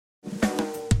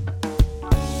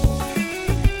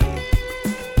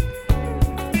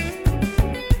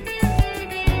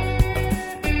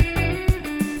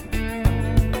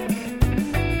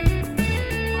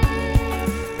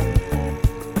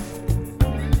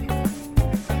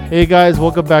Hey guys,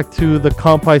 welcome back to the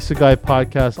Kampai Sugai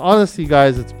podcast. Honestly,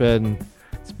 guys, it's been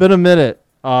a minute.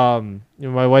 My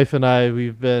wife and I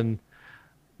we've been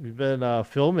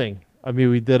filming. I mean,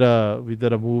 we did a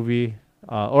movie,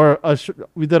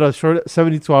 we did a short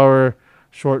 72-hour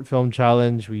short film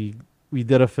challenge. We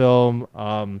did a film.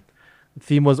 The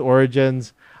theme was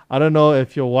origins. I don't know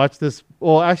if you'll watch this.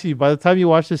 Well, actually, by the time you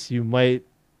watch this, you might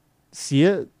see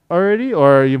it already,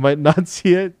 or you might not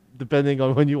see it, depending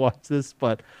on when you watch this.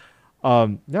 But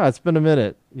yeah, it's been a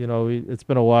minute. It's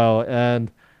been a while,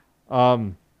 and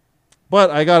um, but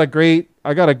I got a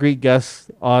great guest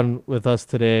on with us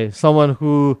today. Someone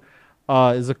who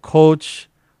is a coach,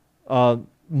 uh,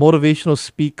 motivational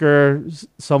speaker,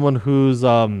 someone who's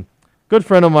good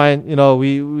friend of mine.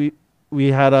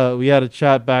 We had a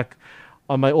chat back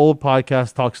on my old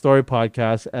podcast, Talk Story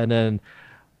podcast, and then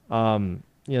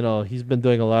he's been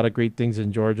doing a lot of great things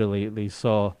in Georgia lately.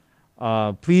 So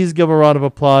please give a round of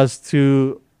applause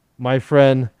to my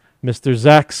friend, Mr.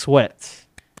 Zach Sweat.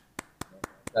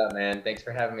 What's up, man? Thanks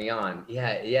for having me on.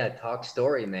 Yeah, Talk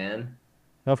Story, man.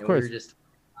 Of And course.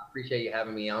 I appreciate you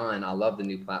having me on. I love the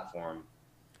new platform.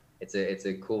 It's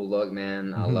a cool look,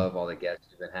 man. I Hmm. love all the guests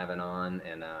you've been having on,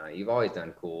 and you've always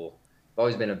done cool. You've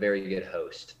always been a very good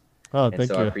host, Oh, and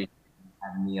thank so I you. appreciate you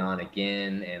having me on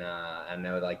again. And I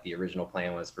know like the original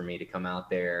plan was for me to come out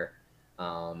there,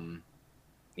 um,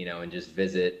 and just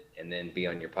visit and then be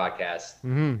on your podcast.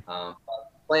 Hmm.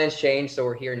 Plans changed, so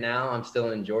we're here now. I'm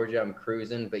still in Georgia. I'm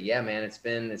cruising, but yeah, man, it's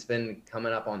been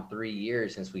coming up on 3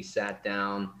 years since we sat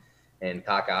down in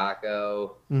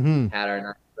Kaka'ako, Hmm. had our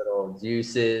nice little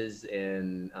juices,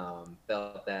 and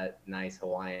felt that nice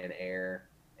Hawaiian air,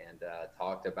 and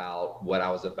talked about what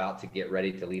I was about to get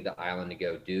ready to leave the island to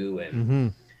go do, and Hmm.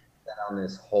 set on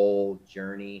this whole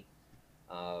journey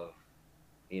of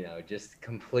just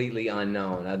completely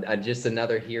unknown. Just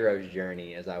another hero's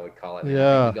journey, as I would call it, man.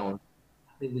 Yeah.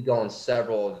 I think we go on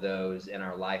several of those in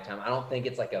our lifetime. I don't think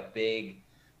it's like a big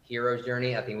hero's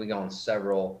journey. I think we go on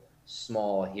several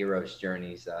small hero's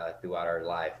journeys throughout our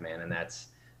life, man. And that's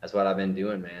what I've been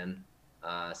doing, man.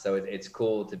 So it's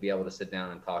cool to be able to sit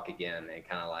down and talk again and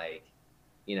kind of like,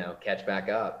 catch back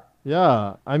up.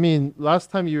 Yeah. I mean, last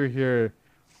time you were here,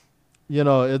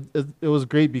 it was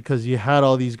great because you had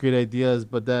all these great ideas,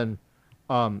 but then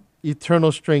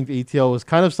Eternal Strength ATL was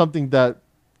kind of something that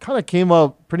kind of came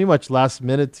up pretty much last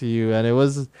minute to you, and it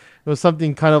was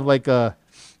something kind of like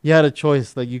you had a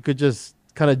choice, like you could just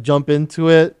kind of jump into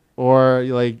it, or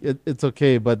like it's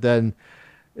okay, but then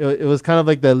it was kind of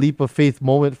like that leap of faith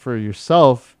moment for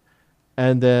yourself,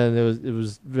 and then it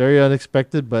was very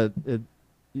unexpected, but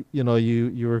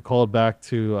you were called back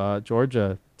to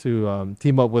Georgia to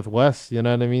team up with Wes. You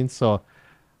know what I mean? So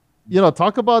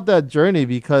talk about that journey,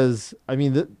 because I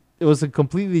mean it was a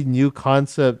completely new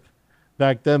concept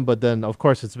back then, but then of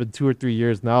course it's been 2 or 3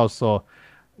 years now. So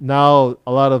now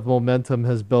a lot of momentum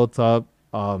has built up.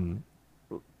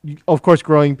 Of course,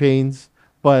 growing pains,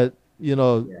 but Yeah.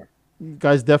 you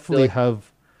guys I feel definitely like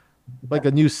have like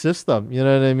a new system. You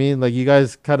know what I mean? Like you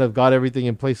guys kind of got everything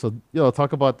in place. So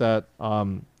talk about that.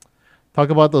 Talk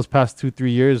about those past 2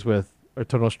 3 years with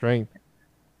Eternal Strength.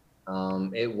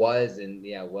 It was, and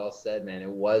yeah, well said, man. It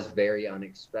was very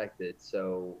unexpected.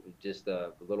 So, just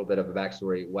a little bit of a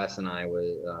backstory. Wes and I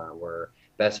were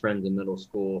best friends in middle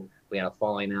school. We had a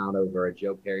falling out over a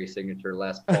Joe Perry signature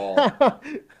Les Paul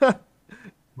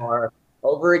guitar.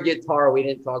 Over a guitar. We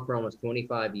didn't talk for almost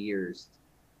 25 years.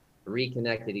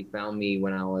 Reconnected. He found me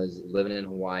when I was living in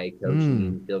Hawaii, Mm.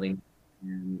 coaching, building,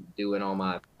 and doing all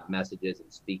my messages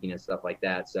and speaking and stuff like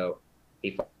that. So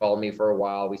he followed me for a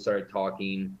while. We started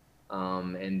talking,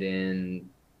 and then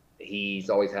he's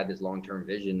always had this long-term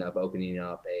vision of opening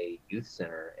up a youth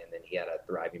center, and then he had a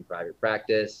thriving private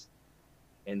practice.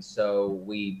 And so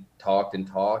we talked and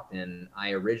talked, and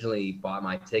I originally bought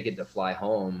my ticket to fly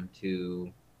home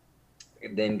to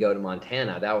then go to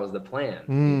Montana. That was the plan, if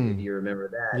Mm. you remember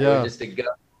that. It was Yeah. just to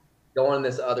go on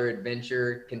this other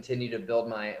adventure, continue to build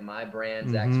my brand,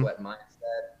 Zach Mm-hmm. Sweat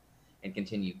Mindset, and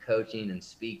continue coaching and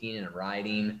speaking and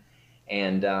writing.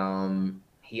 And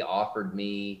he offered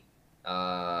me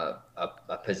a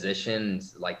position,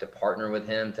 like to partner with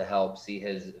him to help see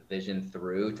his vision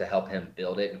through, to help him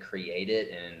build it and create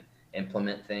it and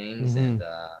implement things. Mm-hmm.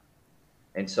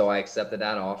 And so I accepted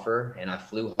that offer, and I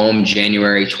flew home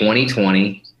January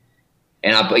 2020.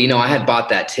 And I had bought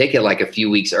that ticket like a few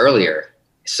weeks earlier.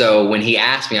 So when he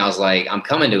asked me, I was like, I'm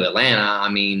coming to Atlanta. I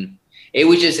mean,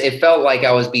 it felt like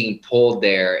I was being pulled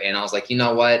there. And I was like, you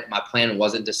know what? My plan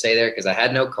wasn't to stay there because I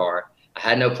had no car. I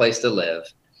had no place to live.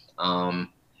 I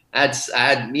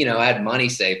had money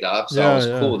saved up. So I Yeah. was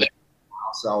Yeah. cool there.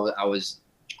 So I was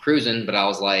cruising, but I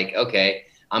was like, okay,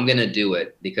 I'm going to do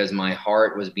it because my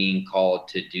heart was being called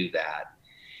to do that.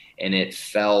 And it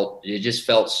just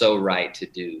felt so right to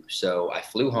do. So I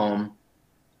flew home,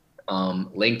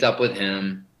 linked up with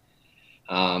him.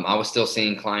 I was still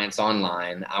seeing clients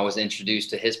online. I was introduced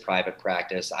to his private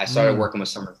practice. I started Mm. working with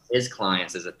some of his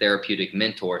clients as a therapeutic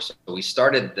mentor. So we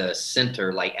started the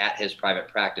center like at his private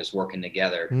practice, working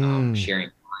together, Mm.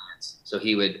 sharing clients. So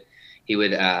he would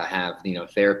have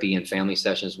therapy and family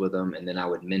sessions with them, and then I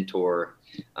would mentor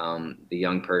the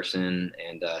young person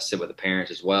and sit with the parents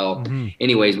as well. Mm-hmm.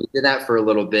 Anyways, we did that for a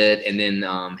little bit, and then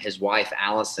his wife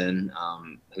Allison,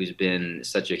 who's been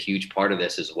such a huge part of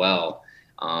this as well.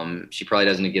 She probably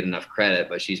doesn't get enough credit,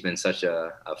 but she's been such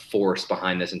a force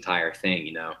behind this entire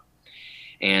thing.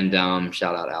 And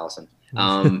shout out Allison.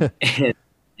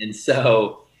 And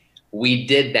so we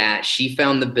did that. She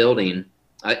found the building,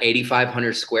 an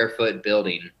 8,500 square foot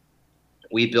building.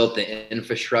 We built the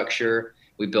infrastructure.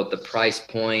 We built the price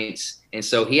points. And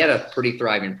so he had a pretty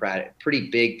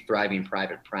big thriving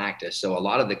private practice. So a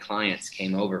lot of the clients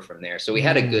came over from there. So we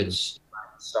had a good Mm.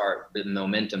 start, the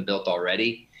momentum built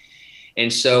already.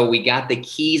 And so we got the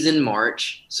keys in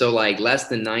March. So like less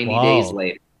than 90 days Wow.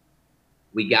 later,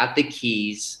 we got the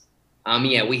keys.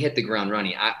 Yeah, we hit the ground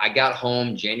running. I got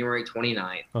home January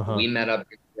 29th. Uh-huh. We met up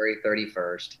January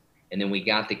 31st. And then we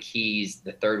got the keys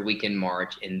the third week in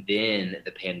March. And then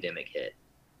the pandemic hit.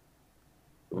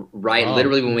 Right, Wow.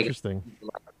 literally when Interesting.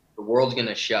 the world's going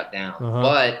to shut down. Uh-huh.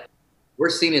 But we're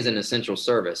seen as an essential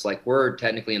service. Like we're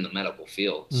technically in the medical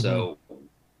field. Mm-hmm. So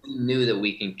we knew that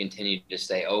we can continue to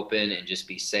stay open and just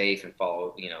be safe and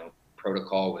follow,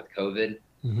 protocol with COVID.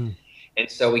 Mm-hmm. And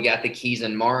so we got the keys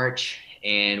in March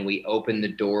and we opened the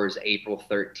doors April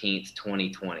 13th,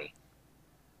 2020.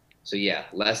 So yeah,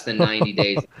 less than 90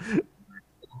 days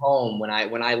home. When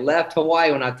I left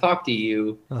Hawaii, when I talked to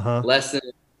you, Uh-huh. less than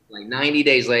like 90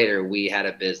 days later, we had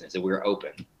a business and we were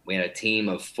open. We had a team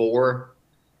of 4.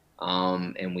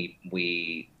 And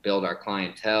we built our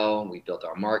clientele, we built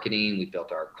our marketing, we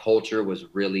built our culture was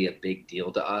really a big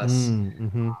deal to us.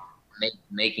 Mm-hmm.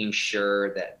 Making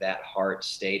sure that heart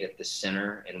stayed at the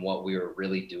center and what we were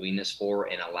really doing this for,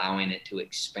 and allowing it to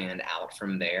expand out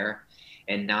from there,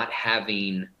 and not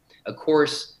having. Of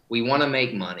course, we want to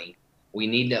make money. You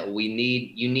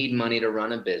need money to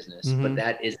run a business, but Mm-hmm.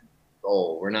 that isn't the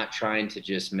goal. We're not trying to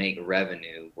just make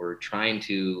revenue. We're trying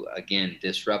to, again,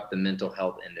 disrupt the mental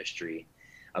health industry,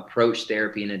 approach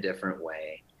therapy in a different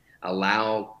way,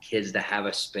 allow kids to have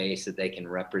a space that they can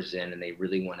represent and they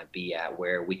really want to be at,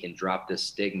 where we can drop the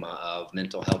stigma of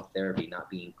mental health therapy not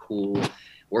being cool.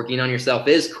 Working on yourself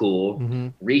is cool. Mm-hmm.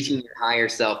 Reaching your higher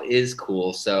self is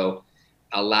cool. So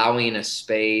allowing a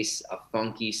space, a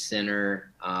funky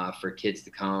center for kids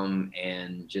to come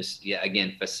and just, yeah,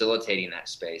 again, facilitating that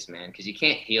space, man, because you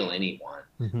can't heal anyone,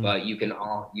 Mm-hmm. but you can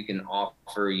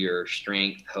offer your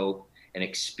strength, hope, and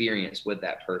experience with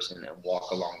that person and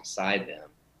walk alongside them.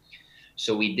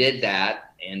 So we did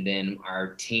that, and then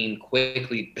our team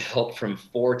quickly built from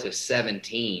 4 to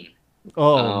 17.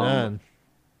 Oh Um, man.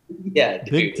 yeah,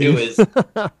 Big dude, it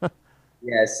team. was.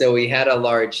 Yeah, so we had a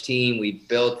large team. We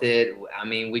built it. I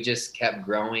mean, we just kept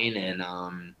growing. And,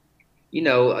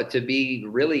 to be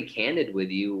really candid with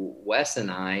you, Wes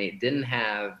and I didn't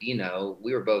have,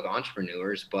 we were both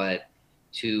entrepreneurs, but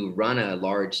to run a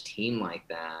large team like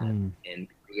that Mm. and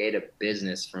create a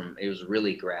business it was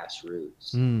really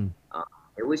grassroots. Mm. Um,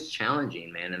 it was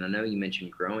challenging, man. And I know you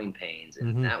mentioned growing pains,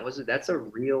 and Mm-hmm. that's a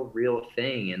real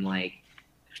thing. And like,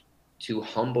 to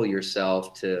humble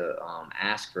yourself to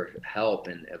ask for help.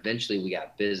 And eventually we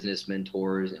got business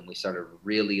mentors and we started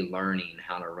really learning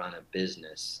how to run a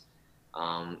business.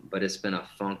 But it's been a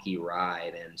funky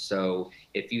ride. And so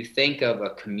if you think of a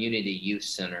community youth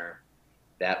center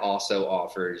that also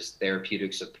offers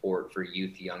therapeutic support for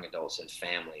youth, young adults, and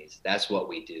families, that's what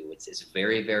we do. It's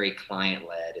very, very client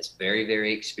led. It's very,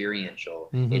 very experiential.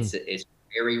 Mm-hmm. It's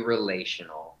very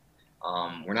relational.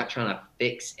 We're not trying to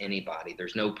fix anybody.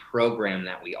 There's no program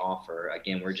that we offer.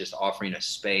 Again, we're just offering a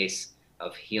space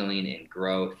of healing and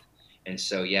growth. And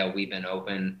so, yeah, we've been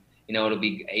open.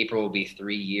 April will be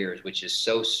 3 years, which is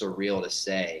so surreal to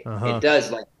say. It Uh-huh.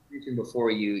 does, like you mentioned before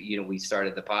we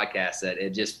started the podcast, that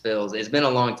it just feels, it's been a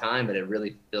long time, but it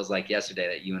really feels like yesterday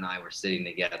that you and I were sitting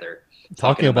together Talking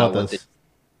talking about about this.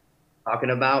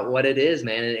 what it is,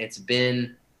 man. And it's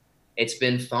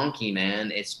been funky,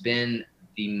 man. It's been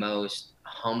the most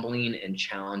humbling and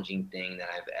challenging thing that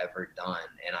I've ever done.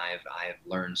 And I've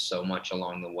learned so much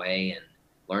along the way and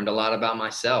learned a lot about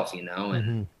myself, and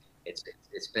Mm-hmm.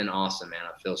 it's been awesome, man.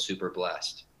 I feel super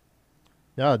blessed.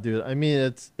 Yeah, dude. I mean,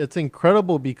 it's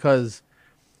incredible because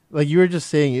like you were just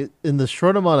saying, in the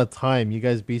short amount of time, you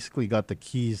guys basically got the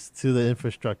keys to the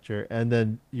infrastructure, and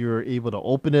then you were able to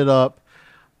open it up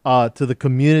to the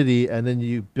community, and then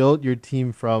you built your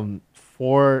team from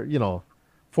four,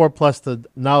 four plus to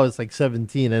now it's like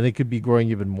 17, and it could be growing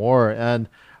even more. And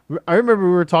I remember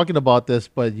we were talking about this,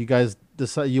 but you guys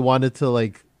decided you wanted to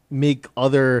like make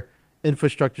other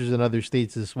infrastructures in other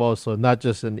states as well. So not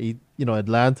just in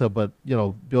Atlanta, but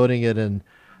building it in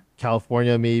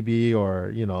California maybe,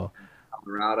 or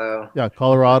Colorado. yeah,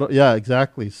 Colorado. Yeah,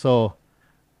 exactly. So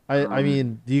I Um,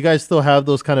 mean, do you guys still have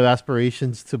those kind of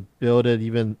aspirations to build it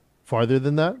even farther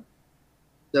than that?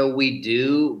 So we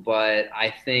do, but I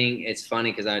think it's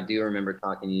funny because I do remember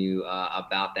talking to you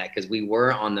about that because we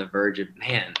were on the verge of,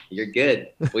 man, you're good.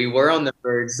 We were on the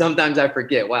verge. Sometimes I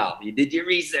forget. Wow, you did your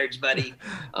research, buddy.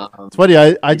 It's funny.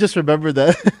 I just remember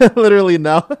that literally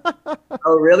now.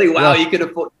 Oh, really? Wow, Yeah. you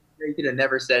could have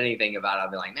never said anything about it.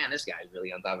 I'd be like, man, this guy's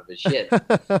really on top of his shit.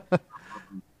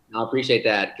 I appreciate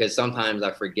that because sometimes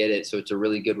I forget it. So it's a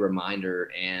really good reminder.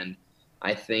 And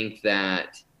I think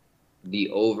that the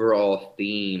overall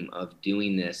theme of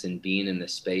doing this and being in the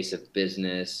space of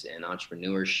business and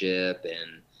entrepreneurship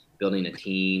and building a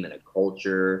team and a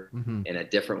culture Hmm. and a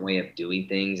different way of doing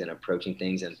things and approaching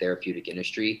things in therapeutic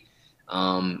industry,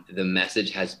 the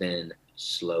message has been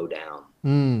slow down,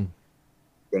 Mm.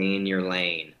 stay in your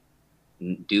lane,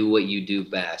 do what you do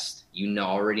best.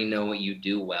 Already know what you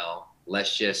do well.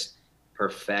 Let's just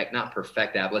not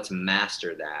perfect that, let's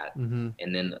master that. Hmm.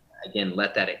 And then again,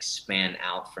 let that expand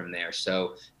out from there.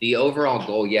 So the overall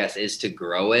goal, yes, is to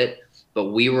grow it.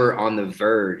 But we were on the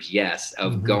verge, yes,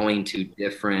 of Hmm. going to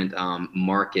different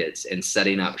markets and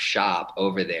setting up shop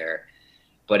over there.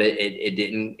 But it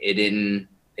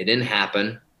didn't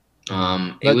happen.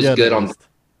 Yeah. It Not was yet, at good on least.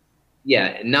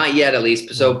 yeah, not yet at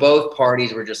least. So Yeah. both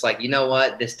parties were just like, you know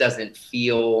what, this doesn't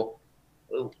feel.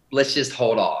 Let's just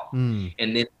hold off. Mm.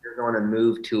 And then we're going to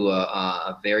move to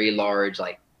a very large,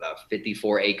 like a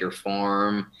 54-acre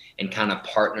farm, and kind of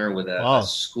partner with a Wow.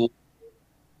 school.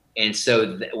 And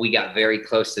so we got very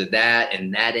close to that,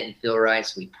 and that didn't feel right.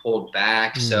 So we pulled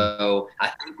back. Mm. So I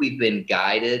think we've been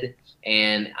guided,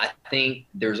 and I think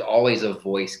there's always a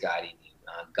voice guiding you,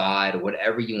 God,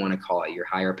 whatever you want to call it, your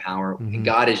higher power. Hmm.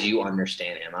 God, as you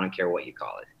understand Him, I don't care what you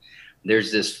call it.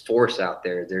 There's this force out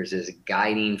there. There's this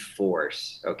guiding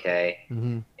force. Okay,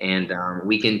 Hmm. and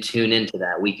we can tune into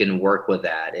that. We can work with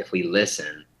that if we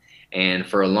listen. And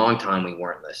for a long time, we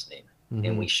weren't listening, and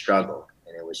Hmm. we struggled,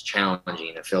 and it was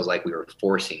challenging. It feels like we were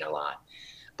forcing a lot.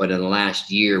 But in the last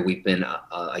year, we've been,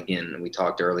 again, we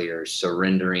talked earlier,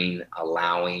 surrendering,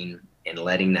 allowing, and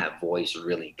letting that voice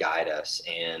really guide us.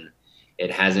 And it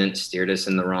hasn't steered us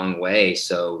in the wrong way.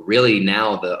 So really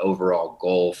now the overall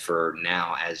goal for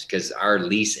now, as because our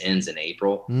lease ends in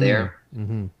April Mm. there,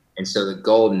 Hmm. and so the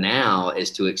goal now is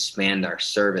to expand our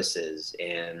services.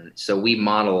 And so we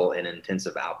model an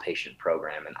intensive outpatient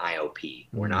program, an IOP.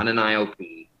 We're Mm. not an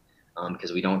IOP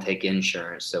because we don't take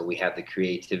insurance. So we have the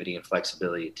creativity and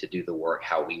flexibility to do the work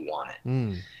how we want it.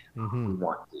 Mm. Hmm. We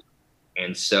want to.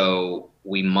 And so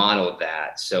we modeled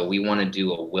that. So we want to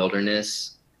do a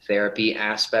wilderness therapy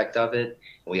aspect of it.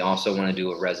 We also want to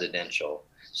do a residential.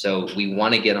 So we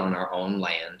want to get on our own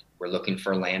land. We're looking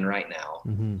for land right now,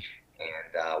 Hmm.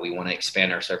 and we want to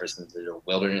expand our services into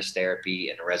wilderness therapy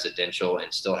and residential,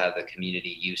 and still have the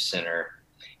community youth center.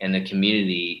 And the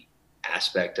community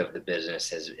aspect of the business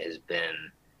has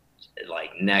been like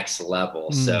next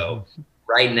level. Mm. So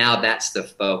right now, that's the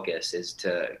focus, is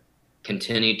to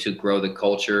continue to grow the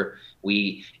culture.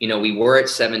 We were at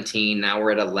 17, now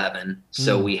we're at 11.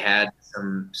 So Mm. we had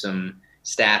some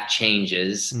staff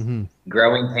changes, Hmm.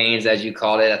 growing pains, as you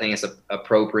called it. I think it's an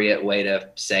appropriate way to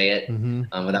say it, Hmm.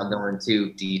 without going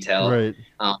too detailed. Right.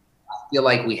 I feel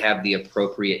like we have the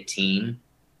appropriate team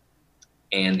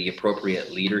and the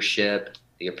appropriate leadership,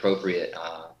 the appropriate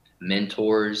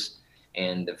mentors,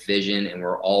 and the vision, and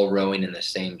we're all rowing in the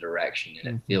same direction, and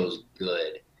it Hmm. feels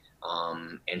good.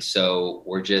 And so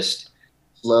we're just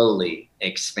slowly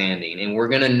expanding, and we're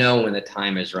going to know when the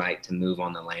time is right to move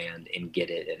on the land and get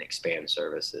it and expand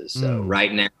services. So Mm.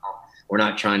 right now, we're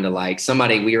not trying to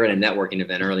we were at a networking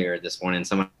event earlier this morning.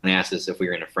 Someone asked us if we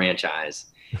were in a franchise,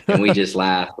 and we just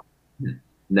laughed.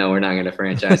 No, we're not going to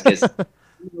franchise because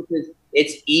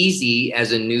it's easy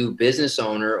as a new business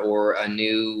owner or a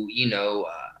new,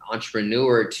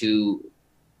 entrepreneur to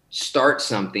start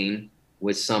something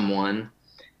with someone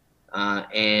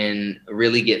and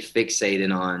really get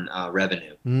fixated on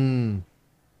revenue. Mm.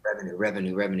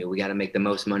 Revenue. We got to make the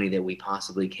most money that we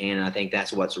possibly can. And I think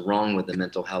that's what's wrong with the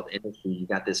mental health industry. You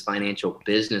got this financial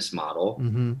business model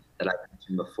Hmm. that I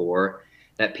mentioned before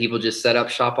that people just set up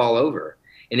shop all over.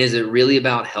 And is it really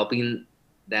about helping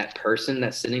that person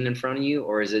that's sitting in front of you,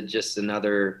 or is it just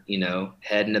another,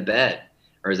 head in a bed?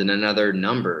 Or is it another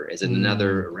number? Is it Mm.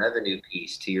 another revenue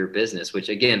piece to your business? Which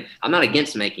again, I'm not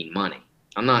against making money.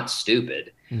 I'm not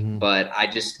stupid, Hmm. but I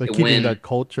just But keeping when that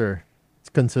culture, it's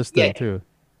yeah, consistent too.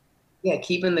 yeah,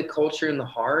 keeping the culture and the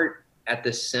heart at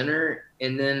the center,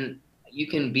 and then you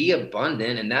can be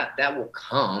abundant, and that will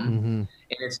come. Hmm.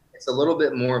 And it's a little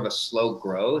bit more of a slow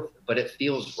growth, but it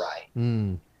feels right.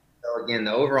 Mm. So again,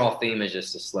 the overall theme is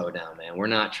just to slow down, man. We're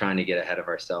not trying to get ahead of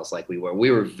ourselves like we were.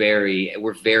 We're very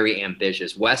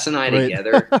ambitious. Wes and I Right.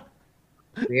 together,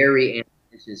 very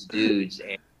ambitious dudes,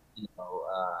 and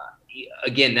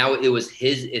again, now it was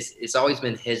his. It's always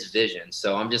been his vision.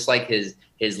 So I'm just like his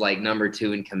like number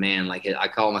two in command. Like I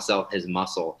call myself his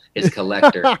muscle, his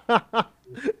collector.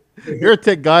 You're a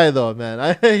tech guy though, man.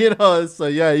 So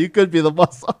yeah, you could be the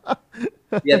muscle.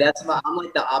 Yeah, I'm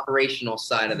like the operational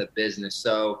side of the business.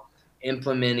 So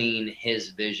implementing his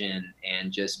vision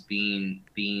and just being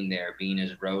there, being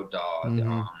his road dog,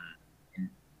 Hmm.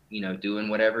 and doing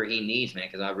whatever he needs, man.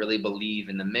 Because I really believe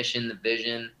in the mission, the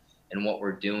vision, and what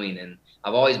we're doing. And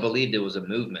I've always believed it was a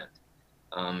movement.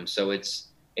 So it's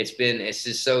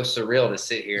just so surreal to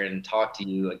sit here and talk to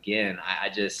you again. I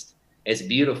just it's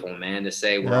beautiful, man, to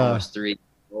say we're Yeah. almost 3 years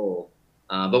old.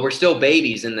 But we're still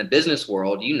babies in the business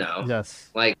world,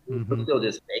 Yes. like we're Hmm. still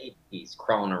just babies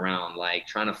crawling around, like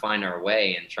trying to find our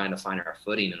way and trying to find our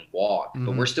footing and walk.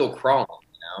 But Hmm. we're still crawling,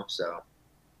 So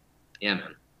yeah,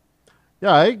 man.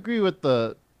 Yeah, I agree with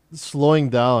the slowing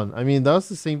down. I mean, that was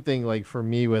the same thing like for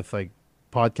me with like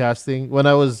podcasting.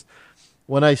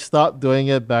 When I stopped doing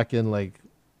it back in like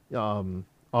um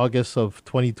August of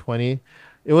 2020,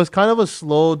 it was kind of a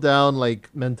slow down like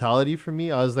mentality for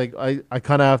me. I was like I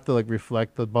kind of have to like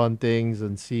reflect upon things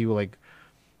and see like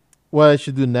what I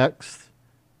should do next.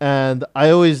 And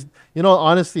I always,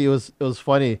 honestly, it was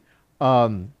funny.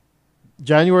 Um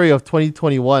January of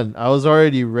 2021, I was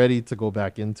already ready to go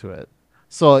back into it.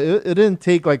 So it didn't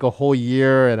take like a whole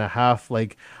year and a half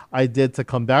like I did to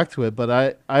come back to it, but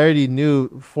I already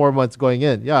knew 4 months going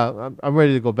in. Yeah, I'm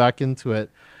ready to go back into it.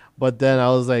 But then I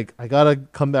was like, I gotta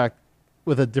come back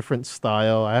with a different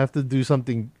style. I have to do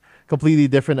something completely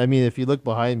different. I mean, if you look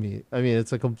behind me, I mean,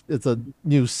 it's a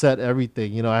new set,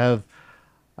 everything. I have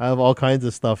all kinds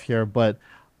of stuff here, but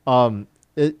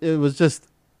it was just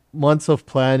months of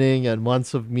planning and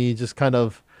months of me just kind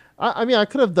of. I mean, I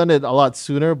could have done it a lot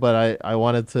sooner, but I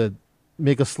wanted to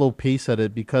make a slow pace at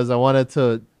it because I wanted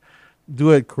to do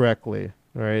it correctly,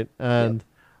 right? Yep. And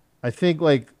I think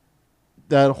like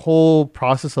that whole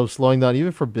process of slowing down,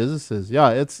 even for businesses,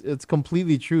 yeah, it's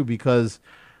completely true because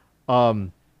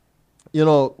um,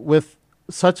 with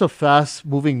such a fast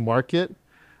moving market,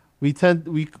 we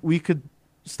could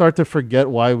start to forget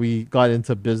why we got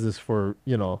into business for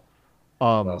Well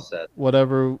said.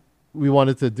 whatever we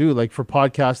wanted to do. Like for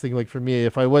podcasting, like for me,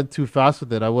 if I went too fast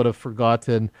with it, I would have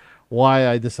forgotten why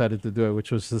I decided to do it,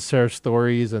 which was to share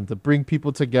stories and to bring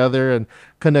people together and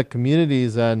connect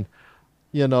communities. And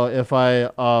if I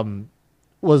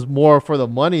was more for the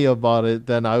money about it,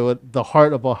 then the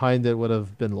heart behind it would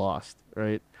have been lost,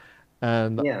 right?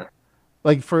 And Yeah.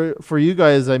 like for you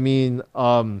guys, I mean,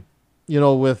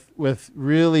 with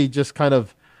really just kind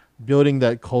of building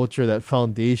that culture, that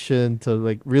foundation to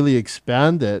like really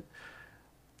expand it,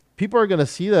 people are gonna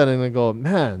see that and they go,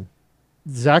 man,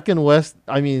 Zach and West.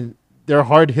 I mean, they're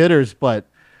hard hitters, but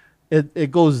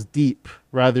it goes deep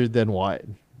rather than wide.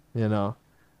 You know.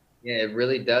 Yeah, it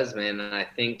really does, man. And I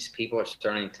think people are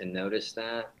starting to notice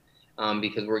that,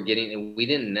 because we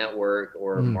didn't network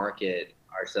or Mm. market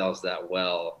ourselves that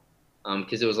well,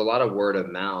 because it was a lot of word of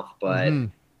mouth. But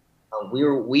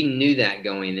Mm-hmm. we knew that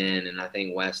going in, and I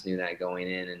think Wes knew that going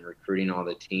in, and recruiting all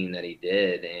the team that he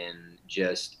did, and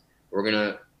just we're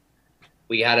gonna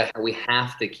we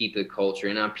have to keep the culture.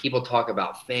 And people talk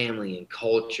about family and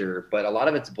culture, but a lot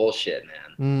of it's bullshit,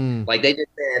 man. Mm. Like they just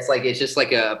say it's just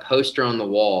like a poster on the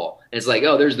wall. And it's like,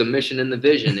 oh, there's the mission and the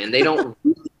vision. And they don't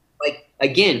like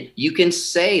again, you can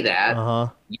say Uh that. huh.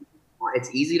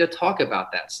 It's easy to talk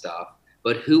about that stuff,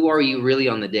 but who are you really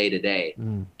on the day to day?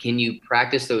 Mm. Can you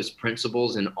practice those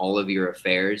principles in all of your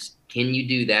affairs? Can you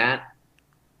do that?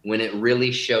 When it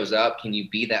really shows up, can you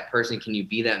be that person? Can you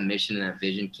be that mission and that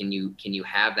vision? Can you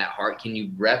have that heart? Can you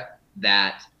rep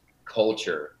that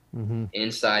culture Mm-hmm.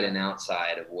 inside and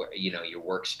outside of your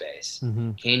workspace?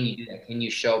 Mm-hmm. Can you do that? Can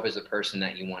you show up as a person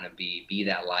that you want to be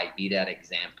that light, be that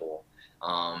example?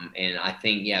 And I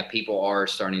think, yeah, people are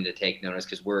starting to take notice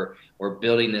because we're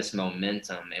building this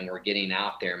momentum and we're getting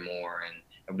out there more.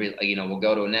 And we'll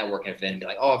go to a networking event and be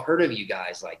like, oh, I've heard of you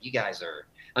guys. Like, you guys are,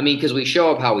 I mean, because we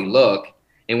show up how we look,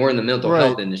 and we're in the mental Right.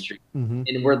 health industry, Mm-hmm.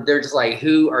 and they're just like,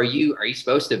 who are you? Are you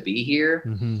supposed to be here?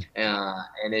 Mm-hmm.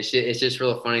 And it's just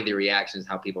real funny, the reactions,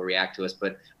 how people react to us.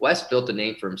 But Wes built a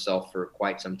name for himself for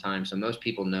quite some time, so most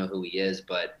people know who he is.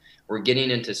 But we're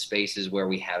getting into spaces where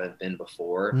we haven't been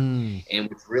before, Mm. and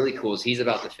what's really cool is he's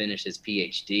about to finish his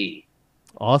PhD.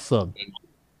 Awesome.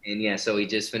 And yeah, so he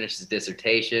just finished his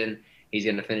dissertation. He's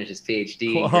going to finish his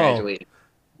PhD and Wow. graduate.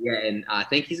 Yeah, and I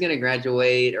think he's going to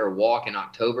graduate or walk in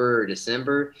October or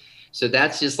December. So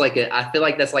that's just like I feel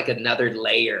like that's like another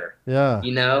layer, Yeah.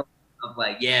 you know, of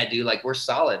like, yeah, dude, like we're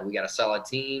solid. We got a solid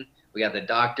team. We got the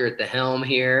doctor at the helm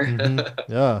here.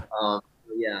 Mm-hmm. Yeah. um,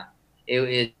 yeah,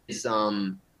 it is.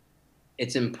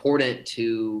 It's important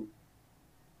to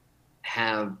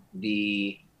have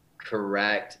the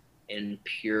correct and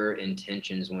pure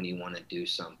intentions when you want to do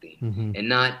something, Mm-hmm. and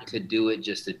not to do it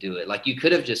just to do it. Like you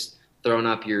could have just thrown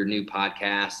up your new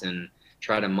podcast and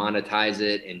try to monetize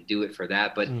it and do it for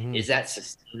that, but Mm-hmm. is that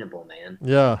sustainable, man?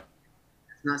 Yeah.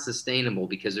 It's not sustainable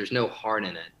because there's no heart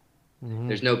in it. Mm-hmm.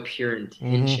 There's no pure Mm-hmm.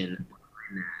 intention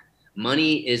behind that.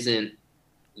 Money isn't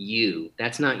you.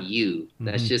 That's not you.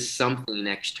 That's Mm-hmm. just something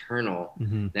external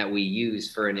Mm-hmm. that we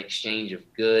use for an exchange of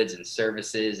goods and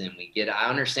services. And I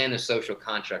understand the social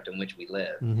contract in which we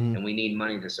live, Mm-hmm. and we need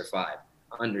money to survive.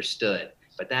 Understood.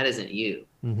 But that isn't you.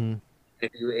 Mm-hmm.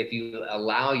 If you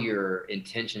allow your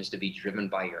intentions to be driven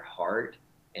by your heart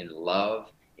and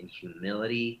love and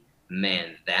humility,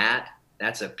 man,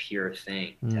 that's a pure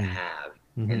thing to have.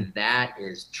 Mm-hmm. And that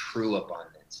is true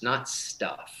abundance, not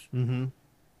stuff. Mm-hmm.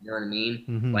 You know what I mean?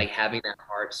 Mm-hmm. Like having that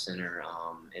heart center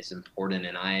is important.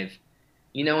 And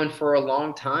and for a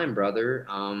long time, brother,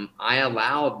 I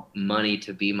allowed money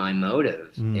to be my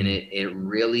motive. And it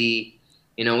really,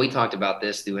 we talked about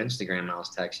this through Instagram. I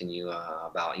was texting you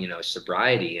about,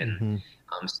 sobriety and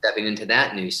stepping into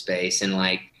that new space. And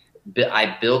like,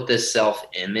 I built this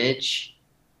self-image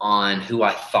on who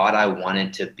I thought I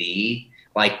wanted to be,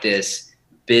 like this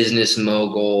business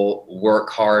mogul, work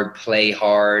hard, play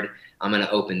hard. I'm going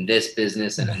to open this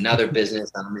business and another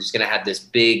business. I'm just going to have this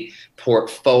big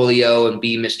portfolio and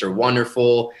be Mr.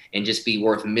 Wonderful and just be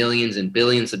worth millions and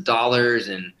billions of dollars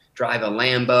and drive a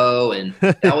Lambo. And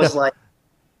that was like,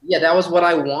 yeah, that was what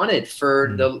I wanted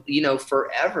for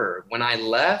forever. When I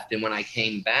left and when I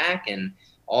came back and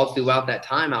all throughout that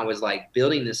time, I was like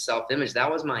building this self-image.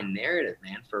 That was my narrative,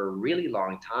 man, for a really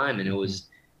long time. And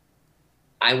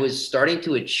I was starting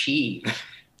to achieve.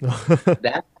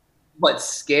 That's what's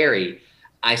scary.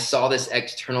 I saw this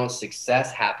external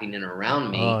success happening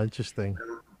around me. Oh, interesting.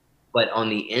 But on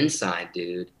the inside,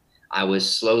 dude, I was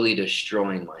slowly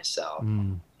destroying myself.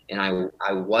 And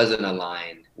I wasn't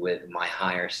aligned with my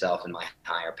higher self and my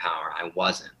higher power. I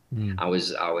wasn't. I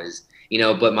was,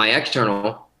 but my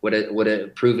external would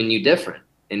have proven you different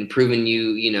and proven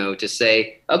you, to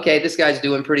say, okay, this guy's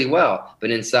doing pretty well.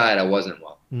 But inside, I wasn't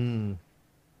well.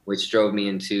 Which drove me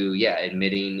into,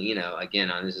 admitting,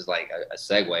 again, this is like a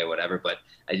segue or whatever, but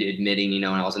admitting, when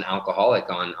I was an alcoholic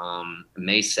on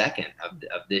May 2nd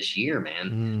of this year,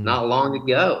 man, not long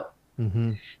ago.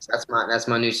 So that's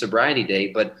my new sobriety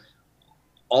date. But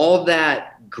all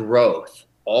that growth,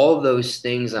 all those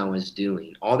things I was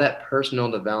doing, all that personal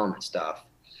development stuff,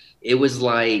 it was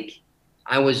like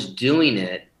I was doing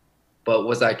it, but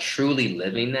was I truly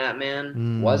living that,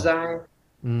 man? Was I?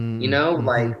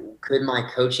 Like, could my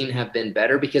coaching have been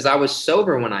better? Because I was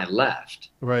sober when I left.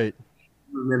 Right.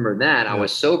 Remember that. I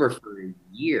was sober for a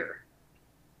year.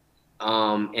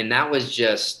 And that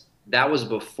was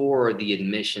before the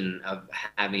admission of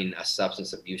having a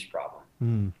substance abuse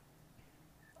problem.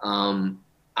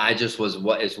 I just was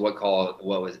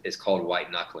is called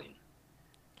white knuckling.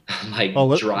 Like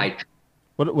dry.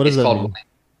 What does that mean?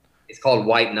 It's called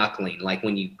white knuckling. Like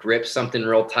when you grip something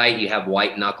real tight, you have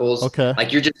white knuckles. Okay.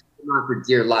 Like you're just on for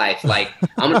dear life. Like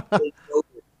I'm gonna take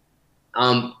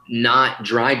over. Not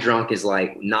dry drunk is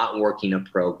like not working a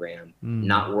program,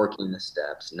 not working the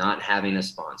steps, not having a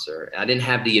sponsor. I didn't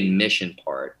have the admission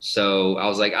part. So I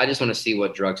was like, I just want to see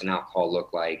what drugs and alcohol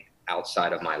look like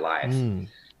outside of my life.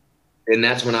 And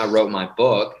that's when I wrote my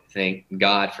book. Thank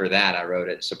God for that. I wrote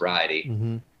it,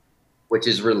 Sobriety, which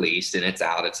is released and it's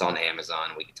out. It's on Amazon.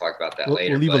 We can talk about that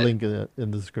later. We'll leave a link in the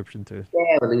description too.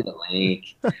 Yeah, we'll leave a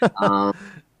link.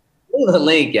 Leave a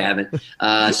link, Gavin.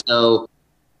 So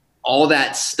all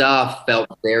that stuff felt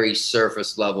very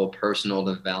surface level personal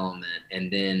development.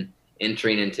 And then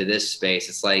entering into this space,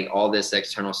 it's like all this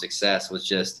external success was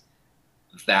just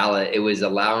valid. It was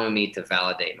allowing me to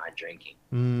validate my drinking.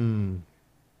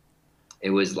 It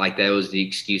was like, that was the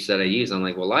excuse that I used. I'm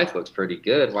like, well, life looks pretty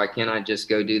good. Why can't I just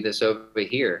go do this over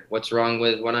here? What's wrong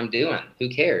with what I'm doing? Who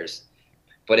cares?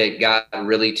 but it got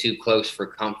really too close for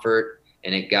comfort,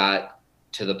 and it got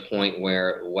to the point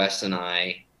where Wes and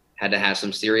I had to have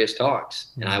some serious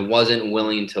talks, and I wasn't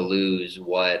willing to lose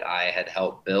what I had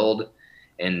helped build,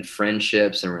 and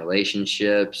friendships and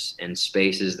relationships and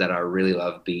spaces that I really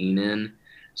love being in.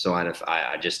 So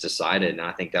I just decided, and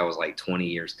I think that was like 20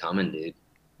 years coming, dude.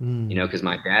 You know, because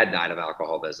my dad died of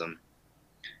alcoholism.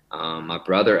 My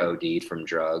brother OD'd from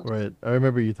drugs. Right. I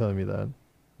remember you telling me that.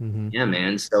 Yeah,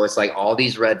 man. So it's like all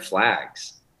these red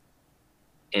flags.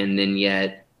 And then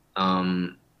yet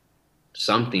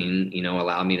something, you know,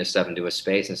 allowed me to step into a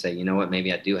space and say, you know what,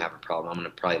 maybe I do have a problem. I'm going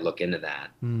to probably look into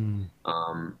that.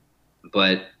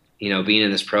 But, you know, being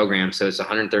in this program, so it's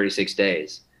 136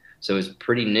 days. So it's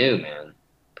pretty new, man.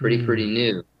 Pretty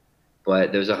new.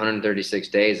 But those 136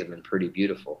 days have been pretty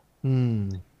beautiful.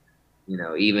 You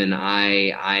know, even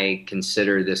I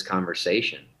consider this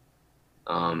conversation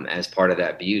as part of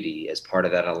that beauty, as part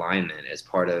of that alignment, as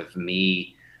part of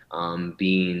me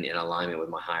being in alignment with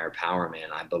my higher power, man.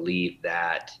 I believe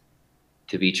that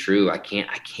to be true. I can't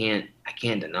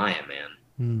deny it,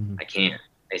 man. I can't.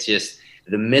 It's just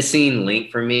the missing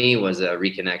link for me was a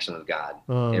reconnection with God.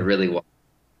 It really was.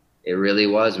 It really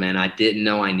was, man. I didn't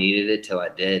know I needed it till I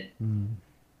did.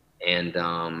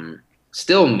 And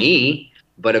still me,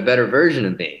 but a better version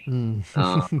of me.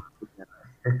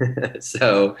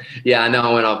 So yeah, I know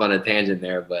I went off on a tangent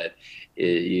there, but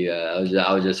I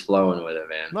was just flowing with it,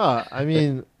 man. No, I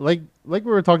mean, like we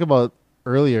were talking about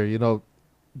earlier, you know,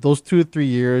 those 2 to 3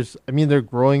 years, I mean, they're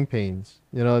growing pains.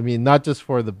 You know, I mean, not just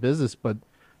for the business, but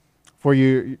for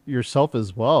yourself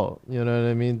as well. You know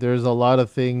what I mean? There's a lot of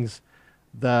things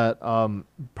that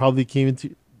probably came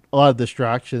into a lot of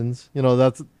distractions. You know,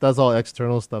 that's all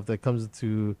external stuff that comes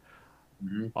into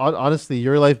honestly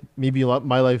your life, maybe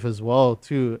my life as well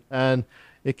too, and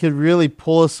it could really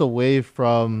pull us away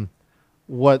from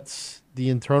what's the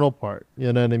internal part.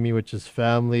 You know what I mean? Which is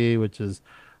family, which is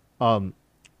um,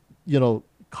 you know,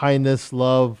 kindness,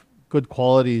 love, good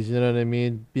qualities. You know what I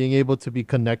mean? Being able to be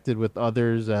connected with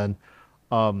others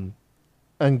um,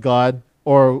 and God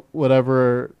or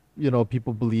whatever, you know,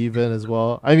 people believe in as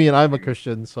well. I mean, I'm a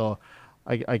Christian, so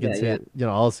I can say, you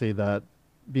know, I'll say that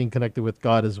being connected with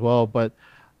God as well.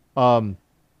 Um,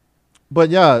 but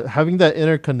yeah, having that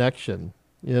interconnection,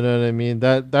 you know what I mean?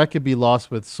 That could be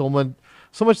lost with so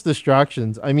much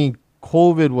distractions. I mean,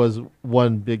 COVID was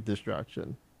one big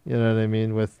distraction. You know what I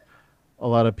mean? With a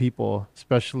lot of people,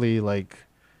 especially like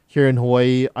here in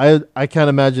Hawaii. I can't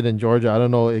imagine in Georgia. I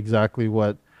don't know exactly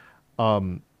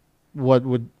um what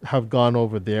would have gone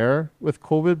over there with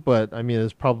COVID, but I mean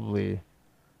it's probably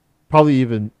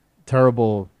even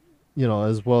terrible, you know,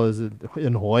 as well as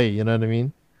in Hawaii. You know what I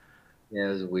mean? Yeah, it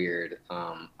was weird.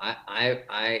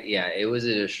 Yeah, it was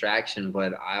a distraction,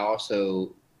 but I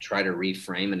also try to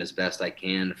reframe it as best I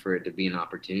can for it to be an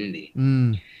opportunity.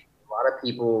 A lot of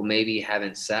people maybe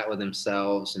haven't sat with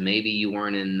themselves. Maybe you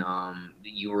weren't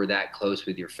you were that close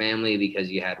with your family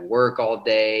because you had work all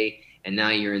day, and now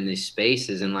you're in these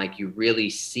spaces, and like you really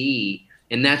see,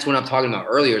 and that's what I'm talking about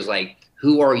earlier. Is like,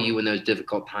 who are you when those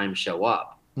difficult times show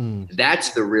up?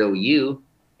 That's the real you.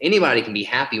 Anybody can be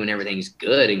happy when everything's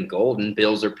good and golden,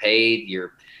 bills are paid,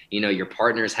 your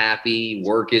partner's happy,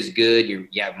 work is good,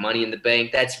 you have money in the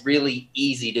bank. That's really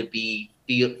easy to be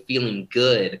feeling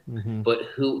good. But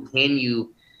who can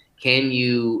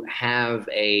you have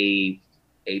a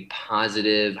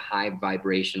positive, high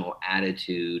vibrational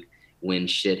attitude when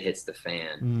shit hits the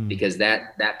fan? Because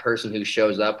that person who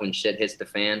shows up when shit hits the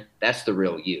fan, that's the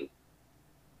real you.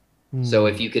 So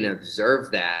if you can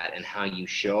observe that and how you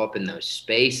show up in those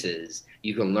spaces,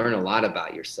 you can learn a lot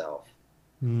about yourself.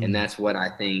 And that's what I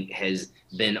think has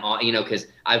been, you know, because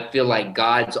I feel like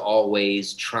God's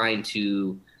always trying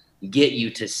to get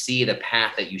you to see the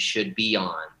path that you should be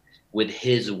on with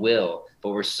his will.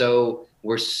 But we're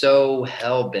so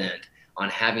hell bent on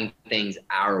having things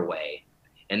our way.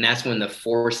 And that's when the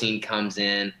forcing comes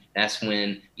in. That's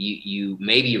when you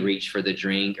maybe reach for the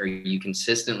drink, or you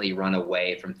consistently run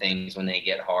away from things when they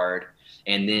get hard.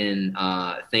 And then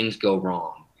things go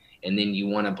wrong. And then you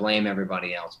want to blame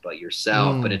everybody else but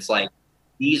yourself. But it's like,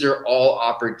 these are all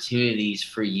opportunities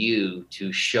for you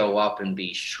to show up and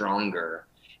be stronger.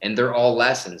 And they're all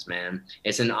lessons, man.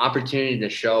 It's an opportunity to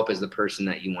show up as the person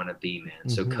that you want to be, man.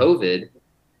 So COVID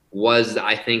was,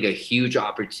 I think, a huge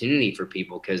opportunity for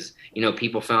people because, you know,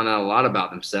 people found out a lot about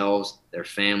themselves, their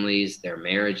families, their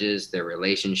marriages, their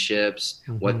relationships,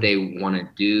 what they want to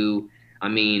do. I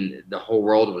mean, the whole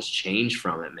world was changed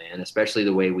from it, man, especially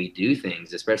the way we do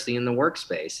things, especially in the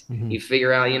workspace. You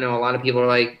figure out, you know, a lot of people are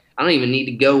like, I don't even need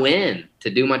to go in to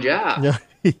do my job. Yeah.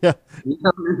 You know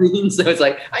what I mean? So it's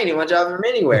like, I can do my job from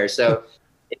anywhere. So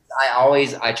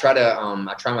I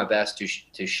try my best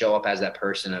to show up as that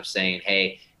person of saying,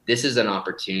 hey, this is an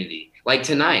opportunity. Like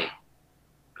tonight,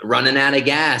 running out of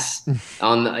gas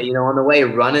on the, on the way,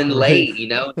 running Right. late, you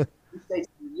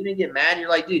didn't get mad. You're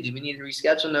like, dude, do we need to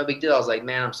reschedule? No big deal. I was like,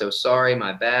 man, I'm so sorry,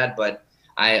 my bad. But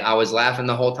I was laughing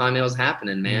the whole time it was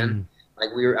happening, man.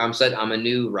 Mm. Like I'm a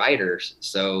new rider,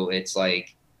 so it's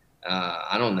like,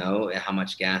 I don't know how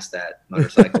much gas that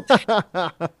motorcycle takes.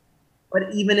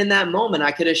 But even in that moment,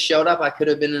 I could have showed up. I could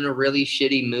have been in a really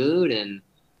shitty mood, and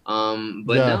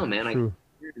but Yeah, no, man, true.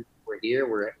 we're here.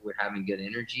 We're having good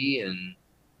energy,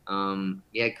 and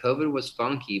yeah, COVID was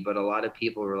funky, but a lot of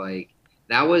people were like,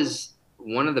 that was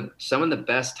some of the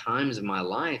best times of my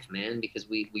life, man, because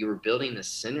we were building the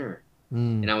center,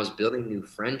 and Mm. I was building new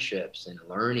friendships and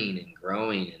learning and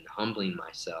growing and humbling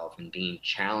myself and being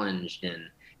challenged and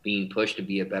being pushed to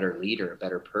be a better leader, a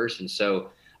better person. So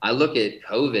I look at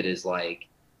COVID as like,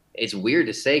 it's weird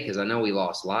to say because I know we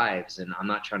lost lives and I'm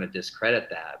not trying to discredit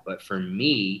that. But for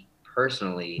me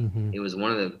personally, Mm-hmm. it was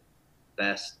one of the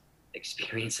best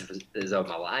experiences of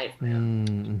my life, man,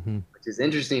 Mm-hmm. which is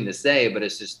interesting to say, but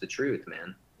it's just the truth,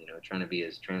 man. Trying to be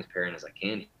as transparent as I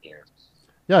can here.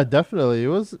 Yeah, definitely.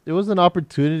 It was an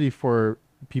opportunity for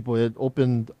people. It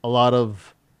opened a lot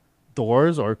of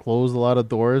doors or closed a lot of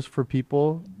doors for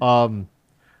people.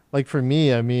 Like for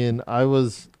me, I mean, I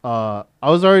was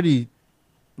already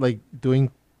like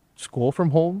doing school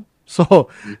from home. So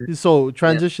Mm-hmm. so Yeah.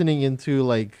 transitioning into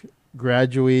like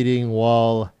graduating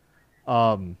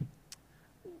um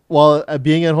while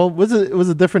being at home was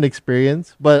a different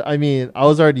experience, but I mean, I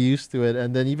was already used to it,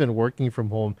 and then even working from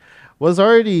home was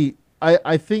already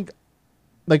I think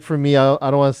like for me, I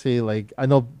don't want to say like I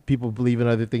know people believe in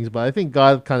other things, but I think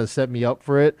God kind of set me up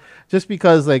for it just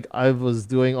because like I was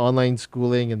doing online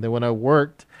schooling, and then when I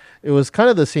worked, it was kind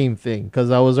of the same thing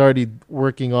because I was already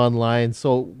working online.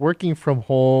 So working from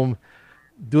home,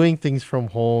 doing things from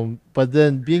home, but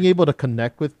then being able to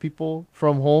connect with people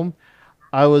from home,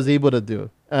 I was able to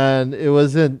do, and it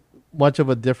wasn't much of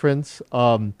a difference.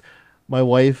 My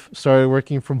wife started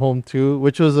working from home too,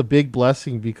 which was a big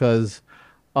blessing because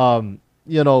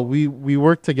we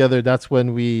worked together. That's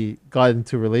when we got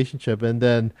into a relationship, and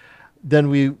then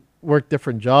we worked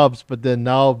different jobs. But then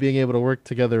now being able to work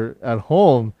together at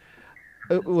home,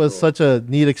 it That's was cool. such a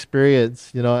neat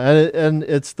experience, and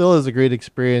it still is a great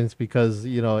experience because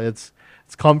it's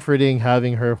comforting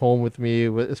having her home with me,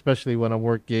 especially when I'm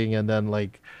working, and then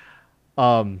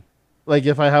um like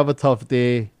if I have a tough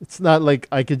day, it's not like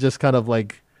I could just kind of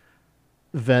like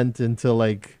vent into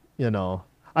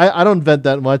I don't vent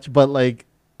that much, but like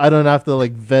I don't have to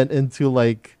like vent into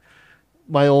like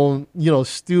my own,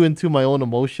 stew into my own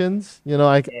emotions. Yeah,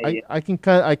 I yeah.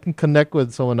 I can connect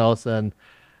with someone else, and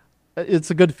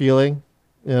it's a good feeling,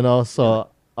 Yeah. so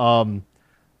um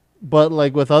but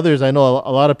like with others, I know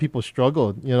a lot of people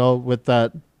struggled, with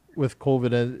that, with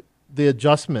COVID, and the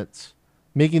adjustments,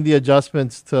 making the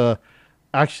adjustments to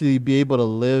actually be able to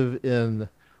live in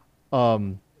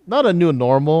not a new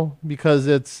normal because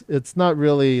it's not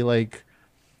really like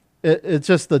it's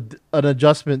just an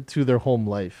adjustment to their home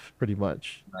life pretty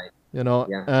much, Right.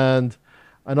 Yeah. and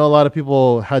I know a lot of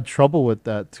people had trouble with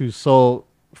that too. So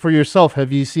for yourself,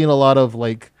 have you seen a lot of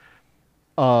like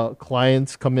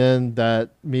clients come in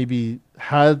that maybe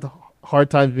had hard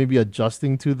times maybe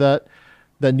adjusting to that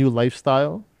new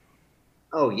lifestyle?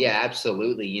 Oh yeah,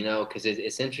 absolutely. Because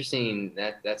it's interesting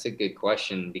that's a good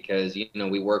question because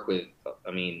we work with,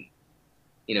 I mean,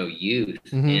 youth,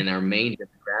 Mm-hmm. and our main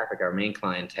demographic, our main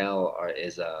clientele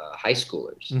is high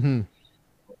schoolers. Mm-hmm.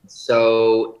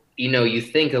 So you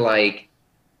think like,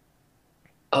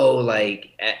 oh, like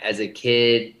as a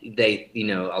kid, they,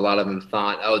 a lot of them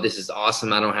thought, oh, this is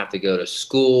awesome. I don't have to go to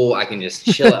school. I can just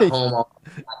chill at home.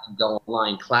 I can go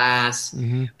online class.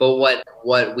 Mm-hmm. But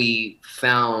what we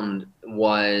found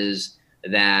was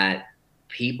that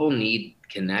people need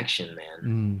connection, man.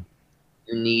 Mm.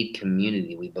 You need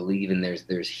community. We believe in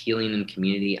there's healing in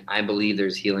community. I believe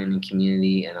there's healing in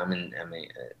community, and I'm in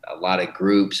a lot of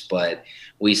groups, but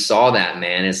we saw that,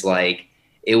 man. It's like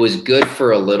it was good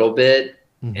for a little bit,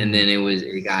 and Mm-hmm. then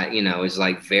it got it was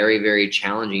like very very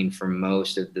challenging for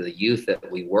most of the youth that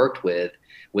we worked with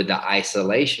the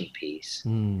isolation piece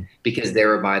Mm. because they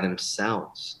were by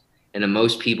themselves. And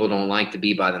most people don't like to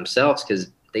be by themselves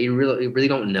because they really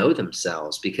don't know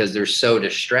themselves because they're so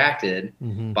distracted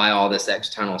Mm-hmm. by all this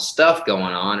external stuff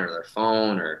going on or their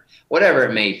phone or whatever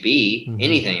it may be, Mm-hmm.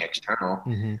 anything external.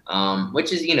 Mm-hmm.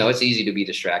 Which is, it's easy to be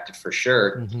distracted for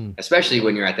sure, Mm-hmm. especially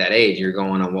when you're at that age. You're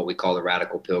going on what we call the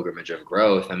radical pilgrimage of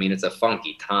growth. I mean, it's a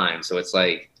funky time. So it's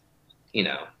like,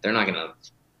 they're not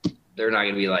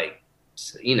gonna be like,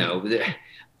 you know,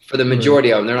 for the Right.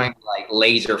 majority of them, they're not like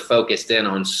laser focused in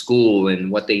on school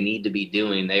and what they need to be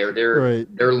doing. Right.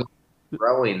 They're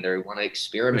growing. They want to They're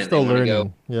experiment. They still want to go.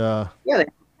 learning. Yeah. Yeah, they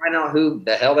find out who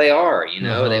the hell they are.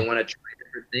 Uh-huh. They want to try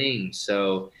different things.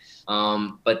 So,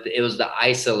 but it was the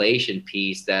isolation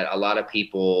piece that a lot of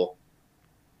people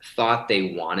thought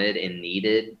they wanted and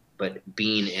needed, but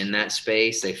being in that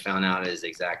space, they found out is the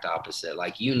exact opposite.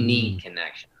 Like you need Mm.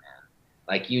 connection, man.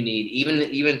 Like you need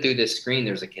even through this screen,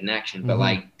 there's a connection, but Mhm.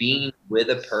 like being with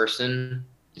a person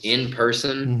in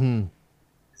person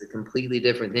Mhm. is a completely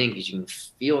different thing because you can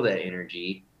feel that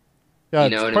energy. Yeah, You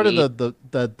it's know what I part of mean? the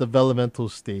that developmental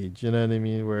stage, you know what I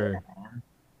mean, where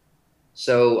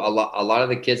So a lot of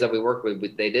the kids that we work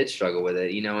with, they did struggle with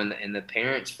it, and the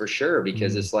parents for sure,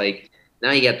 because mm. it's like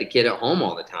now you got the kid at home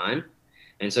all the time.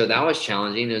 And so that was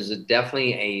challenging. It was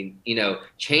definitely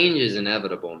change is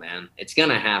inevitable, man. It's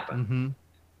gonna happen. Mhm.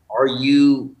 Are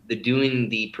you doing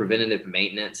the preventative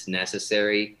maintenance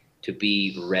necessary to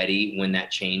be ready when that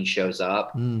change shows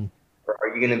up? Mm. Or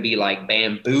are you gonna be like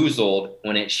bamboozled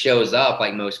when it shows up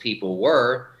like most people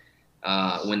were?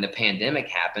 When the pandemic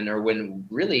happened, or when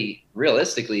really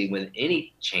realistically, when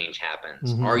any change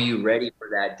happens, are Mhm. you ready for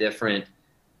that different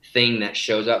thing that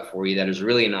shows up for you that is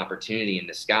really an opportunity in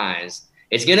disguise?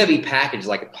 It's going to be packaged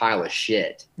like a pile of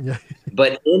shit. Yeah.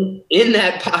 But in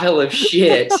that pile of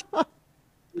shit,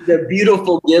 is a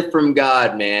beautiful gift from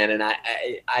God, man. And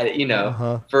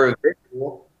Uh-huh. for a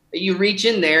visual, you reach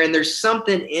in there and there's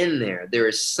something in there. There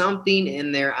is something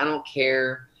in there. I don't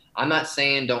care. I'm not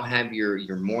saying don't have your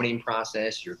mourning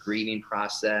process, your grieving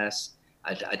process,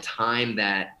 a time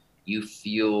that you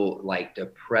feel like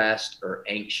depressed or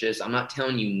anxious. I'm not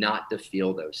telling you not to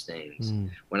feel those things.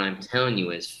 Mm. What I'm telling you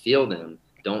is feel them.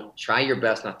 Don't try your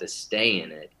best not to stay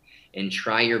in it, and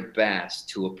try your best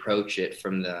to approach it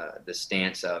from the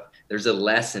stance of there's a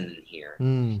lesson in here,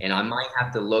 Mm. and I might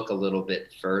have to look a little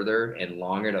bit further and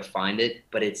longer to find it,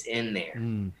 but it's in there.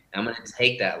 Mm. And I'm going to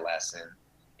take that lesson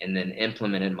and then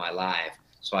implement it in my life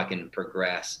so I can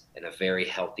progress in a very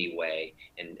healthy way,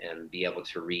 and be able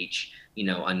to reach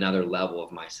another level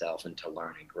of myself and to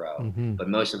learn and grow. Mhm. But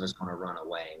most of us want to run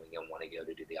away. We don't want to go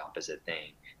to do the opposite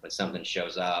thing. When something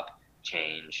shows up,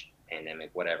 change, pandemic,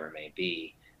 whatever it may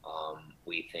be,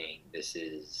 we think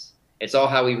it's all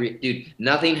how dude,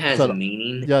 nothing It's has an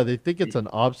meaning. Yeah, they think it's an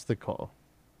obstacle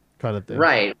kind of thing.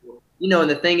 Right. And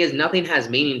the thing is, nothing has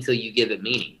meaning until you give it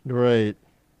meaning. Right.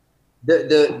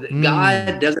 The Mm.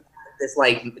 God doesn't have this,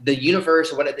 like the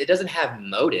universe, what it doesn't have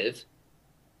motive.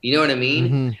 You know what I mean?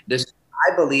 Mhm. This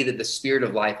I believe that the spirit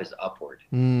of life is upward.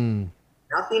 Mm.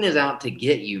 Nothing is out to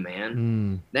get you,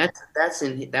 man.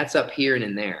 Mm. That's up here and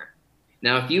in there.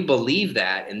 Now, if you believe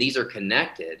that and these are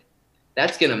connected,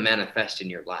 that's going to manifest in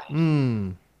your life.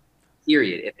 Mm.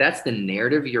 Period. If that's the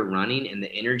narrative you're running and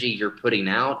the energy you're putting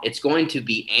out, it's going to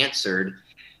be answered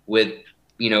with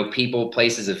people,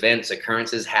 places, events,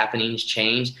 occurrences, happenings,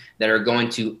 change that are going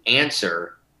to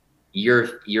answer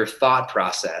your thought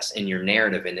process and your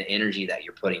narrative and the energy that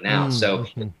you're putting out. Mm. So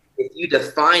Mhm. if you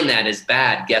define that as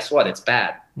bad, guess what? It's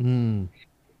bad. Mm.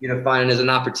 You define it as an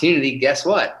opportunity, guess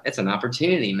what? It's an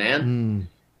opportunity, man. Mm.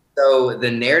 So the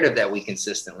narrative that we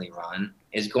consistently run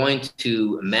is going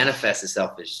to manifest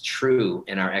itself as true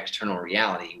in our external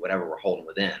reality, whatever we're holding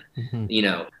within.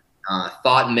 Mhm.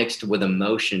 Thought mixed with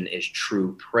emotion is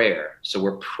true prayer. So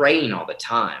we're praying all the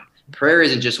time. Prayer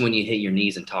isn't just when you hit your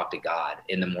knees and talk to God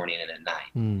in the morning and at night.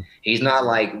 Mm. He's not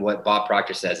like what Bob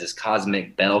Proctor says, this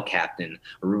cosmic bell captain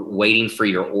waiting for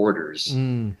your orders.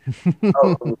 Mm.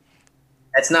 Oh,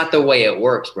 that's not the way it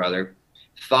works, brother.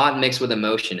 Thought mixed with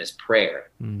emotion is prayer.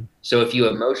 Mm. So if you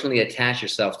emotionally attach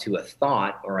yourself to a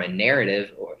thought or a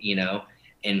narrative, or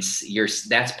and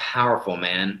that's powerful,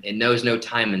 man. It knows no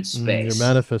time and Mm. You're space.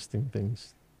 manifesting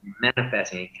things.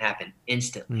 Manifesting, it can happen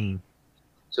instantly. Mm.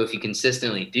 So if you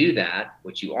consistently do that,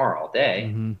 which you are all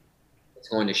day, Mhm. it's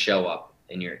going to show up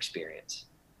in your experience.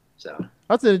 So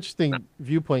That's an interesting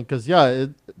viewpoint because yeah,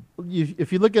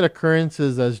 if you look at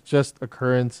occurrences as just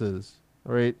occurrences,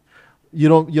 right? You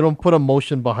don't put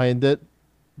emotion behind it,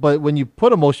 but when you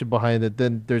put emotion behind it,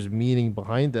 then there's meaning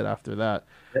behind it after that,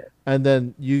 and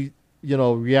then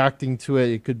reacting to it.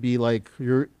 It could be like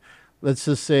let's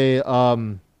just say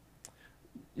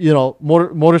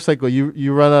motorcycle.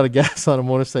 You run out of gas on a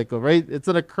motorcycle, right? It's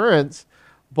an occurrence,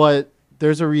 but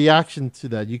there's a reaction to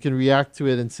that. You can react to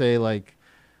it and say like,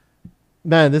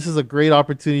 man, this is a great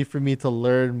opportunity for me to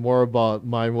learn more about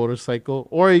my motorcycle.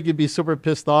 Or you could be super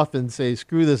pissed off and say,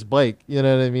 screw this bike. You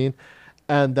know what I mean?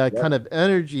 And that kind yep. of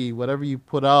energy, whatever you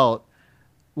put out,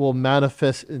 will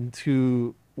manifest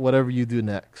into whatever you do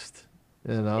next.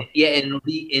 You know? Yeah, and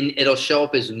it'll show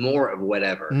up as more of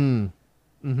whatever. Mm.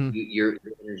 Mm-hmm. your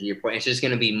energy, your point. It's just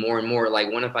going to be more and more.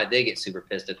 Like, what if I did get super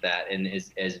pissed at that? And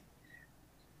as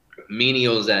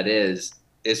menial as that is,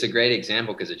 it's a great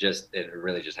example because it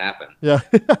really just happened. Yeah.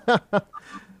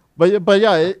 But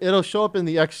yeah, it'll show up in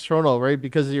the external, right?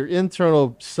 Because your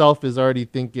internal self is already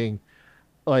thinking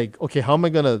like, okay, how am I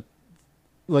gonna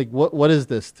like what is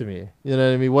this to me? You know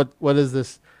what I mean? What does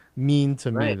this mean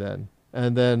to me Right. then?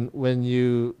 And then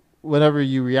whenever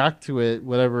you react to it,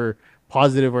 whatever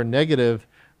positive or negative,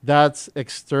 that's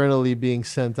externally being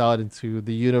sent out into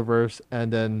the universe,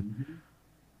 and then Mhm.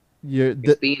 you're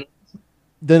It's being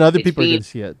then other it's people are being gonna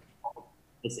see it.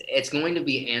 it's going to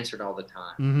be answered all the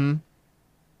time, Mm-hmm.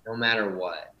 no matter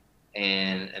what.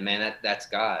 And man, that's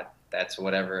God. That's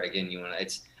whatever. Again, you want.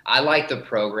 It's I like the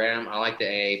program. I like the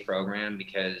AA program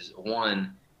because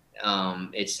one,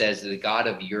 it says the God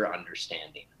of your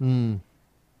understanding, Mm.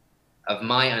 of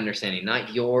my understanding,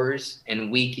 not yours.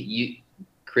 And you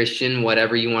Christian,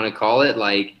 whatever you want to call it,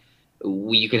 like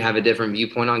you can have a different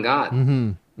viewpoint on God,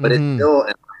 Mm-hmm. but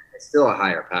Mm-hmm. it's still a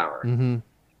higher power. Mm-hmm.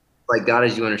 Like God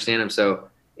as you understand Him. So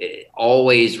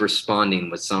always responding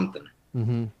with something,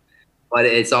 Mm-hmm. but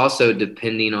it's also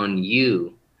depending on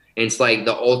you. And it's like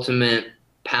the ultimate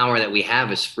power that we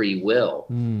have is free will.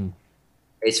 Mm.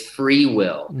 It's free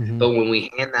will. Mm-hmm. But when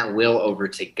we hand that will over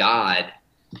to God,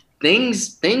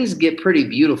 things get pretty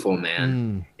beautiful,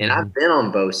 man. And Mm-hmm. I've been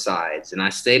on both sides, and I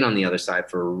stayed on the other side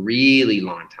for a really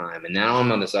long time. And now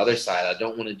I'm on this other side. I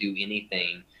don't want to do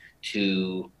anything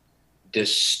to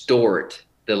distort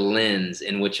the lens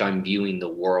in which I'm viewing the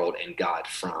world and God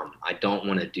from. I don't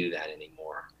want to do that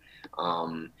anymore.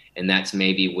 And that's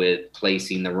maybe with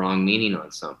placing the wrong meaning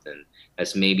on something.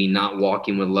 That's maybe not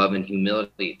walking with love and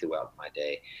humility throughout my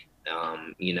day.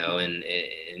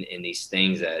 And these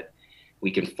things that we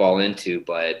can fall into,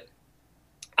 but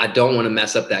I don't want to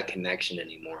mess up that connection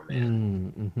anymore,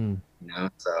 man. Mm-hmm.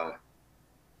 So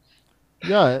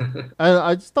Yeah,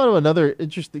 I just thought of another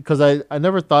interesting because I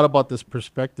never thought about this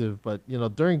perspective, but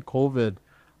during COVID,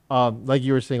 like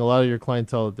you were saying, a lot of your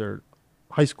clientele they're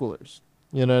high schoolers.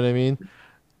 You know what I mean?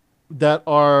 That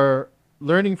are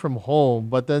learning from home,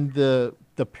 but then the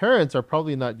parents are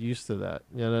probably not used to that.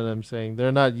 You know what I'm saying?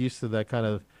 They're not used to that kind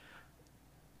of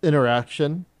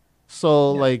interaction.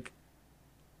 So yeah. like,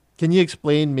 can you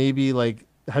explain maybe like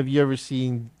have you ever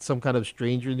seen some kind of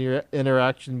strange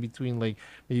interaction between like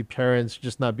maybe parents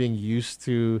just not being used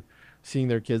to seeing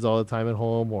their kids all the time at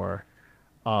home or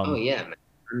Oh um yeah, man.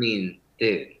 I mean,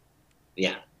 dude.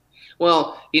 Yeah.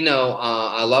 Well,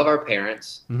 I love our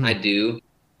parents. I mhm do,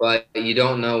 but you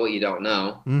don't know what you don't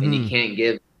know, and you mhm can't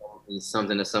give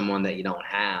something to someone that you don't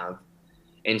have.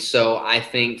 And so I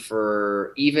think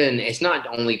for even it's not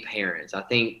only parents. I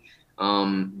think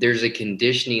there's a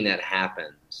conditioning that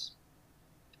happens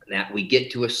that we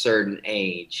get to a certain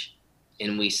age,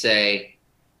 and we say,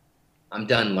 "I'm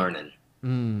done learning.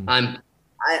 mm I'm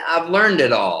I've learned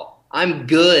it all. I'm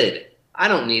good. I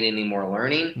don't need any more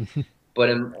learning." mhm But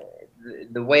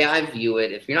the way I view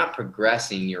it, if you're not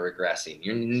progressing, you're regressing.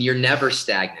 You're never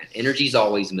stagnant. Energy's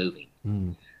always moving.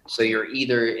 mm So you're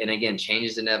either, and again, change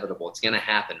is inevitable. It's going to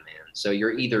happen, man. So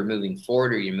you're either moving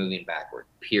forward or you're moving backward.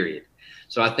 Period.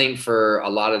 So I think for a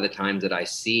lot of the times that I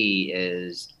see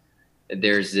is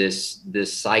there's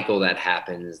this cycle that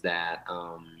happens that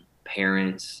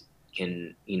parents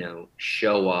can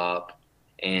show up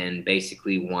and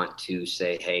basically want to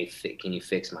say, "Hey, can you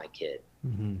fix my kid?"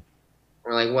 mhm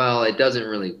We're like, well, it doesn't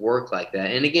really work like that.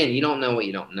 And again, you don't know what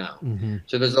you don't know. mhm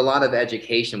So there's a lot of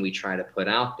education we try to put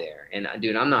out there. And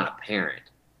dude, I'm not a parent,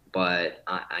 but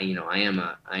I am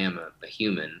a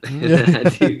human.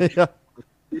 Dude, yeah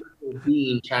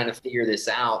being trying to figure this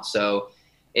out. So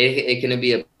it can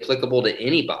be applicable to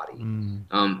anybody.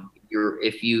 mm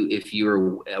If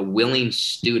you're a willing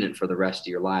student for the rest of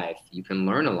your life, you can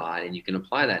learn a lot and you can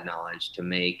apply that knowledge to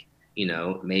make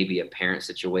maybe a parent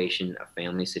situation, a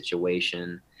family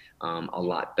situation, a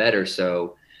lot better.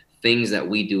 So things that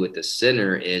we do at the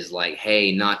center is like,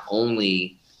 hey, not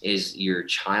only is your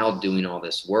child doing all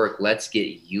this work, let's get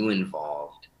you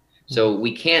involved. So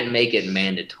we can't make it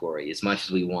mandatory as much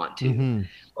as we want to, mhm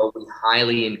but we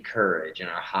highly encourage, and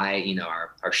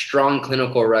our strong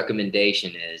clinical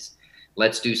recommendation is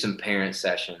let's do some parent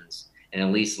sessions, and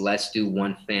at least let's do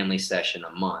one family session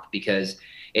a month, because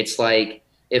it's like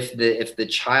if the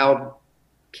child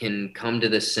can come to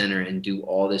the center and do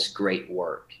all this great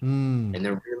work mm and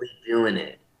they're really doing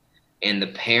it, and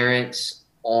the parents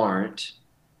aren't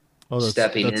oh that's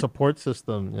stepping that in. support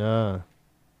system, yeah.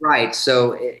 Right. So,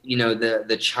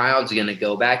 the child's going to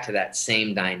go back to that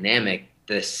same dynamic,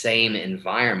 the same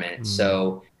environment. mm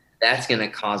So that's going to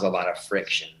cause a lot of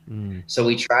friction. mm So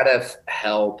we try to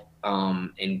help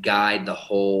and guide the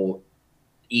whole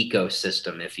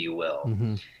ecosystem, if you will.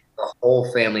 Mm-hmm. The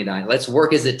whole family dynamic. Let's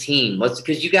work as a team.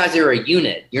 Because you guys are a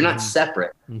unit. You're not Mm-hmm.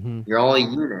 separate. Mm-hmm. You're all a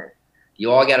unit.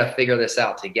 You all got to figure this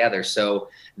out together. So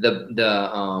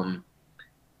the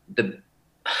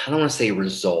I don't want to say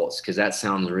results because that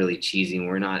sounds really cheesy.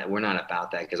 We're not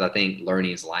about that because I think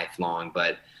learning is lifelong.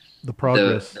 But The the,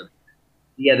 progress. the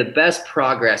yeah, the best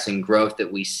progress and growth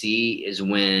that we see is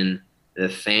when the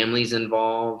family's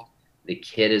involved, the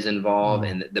kid is involved,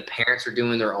 Mm. and the parents are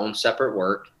doing their own separate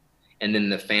work, and then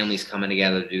the family's coming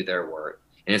together to do their work.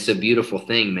 And it's a beautiful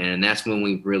thing, man. And that's when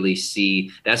we see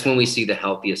the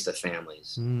healthiest of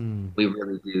families. Mm. We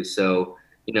really do. So,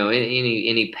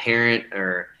 any parent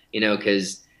or,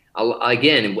 because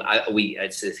again,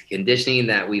 it's a conditioning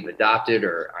that we've adopted,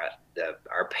 or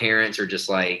our parents are just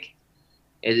like,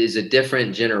 it is a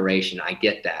different generation. I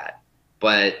get that,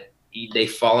 but they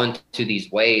fall into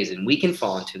these ways, and we can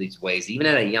fall into these ways even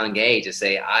at a young age to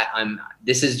say, I'm.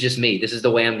 This is just me. This is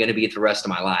the way I'm going to be for the rest of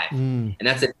my life, Mm. and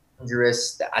that's a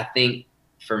dangerous. I think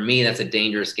for me, that's a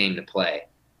dangerous game to play.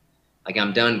 Like,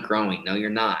 I'm done growing. No, you're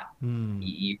not.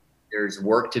 Mm. There's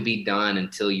work to be done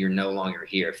until you're no longer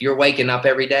here. If you're waking up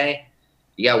every day,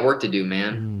 you got work to do,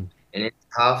 man. Mm. And it's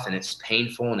tough and it's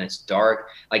painful and it's dark.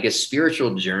 Like, a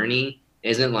spiritual journey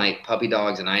isn't like puppy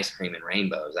dogs and ice cream and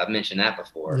rainbows. I've mentioned that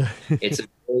before. It's a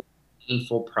very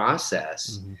painful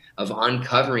process Mm-hmm. of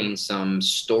uncovering some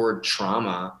stored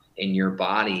trauma in your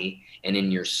body and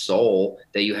in your soul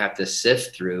that you have to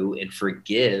sift through and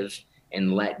forgive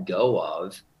and let go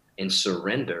of and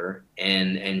surrender.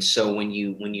 And so when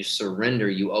you surrender,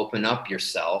 you open up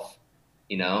yourself,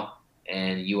 you know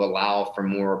and you allow for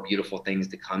more beautiful things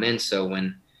to come in. So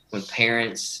when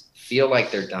parents feel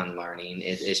like they're done learning,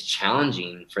 it is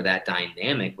challenging for that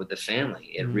dynamic with the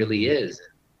family. It really Mm. is.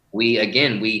 We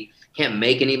can't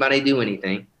make anybody do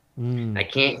anything. Mm. I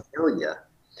can't kill you,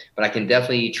 but I can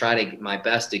definitely try to my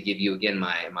best to give you, again,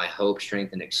 my hope,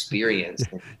 strength, and experience.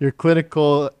 Your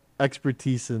clinical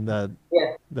expertise in Yeah,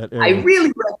 that I area.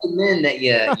 really recommend that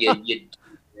you do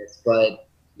this, but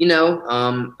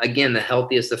again, the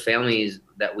healthiest of families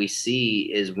that we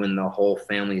see is when the whole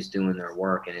family is doing their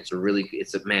work, and it's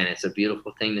a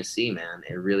beautiful thing to see, man.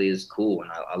 It really is cool,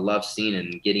 and I love seeing it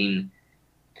and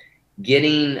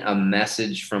getting a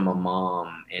message from a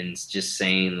mom and just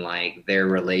saying, like, their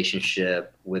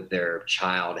relationship with their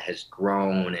child has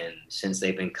grown, and since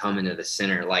they've been coming to the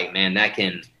center, like, man,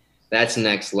 that's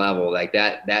next level. Like,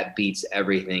 that beats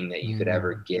everything that you could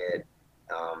ever Mm. get,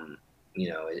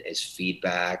 as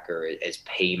feedback or as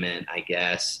payment, I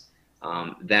guess.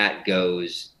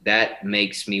 That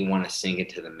makes me want to sink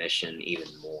into the mission even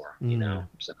more, Mm.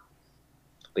 so.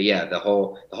 But yeah, the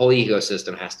whole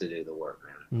ecosystem has to do the work,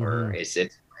 man, or Mm-hmm. it's a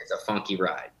funky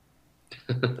ride.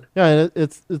 Yeah, and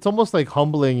it's almost like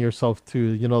humbling yourself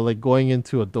too, like going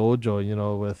into a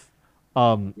dojo, with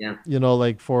um Yeah.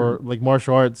 like for like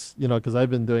martial arts, because I've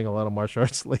been doing a lot of martial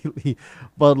arts lately,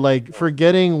 but like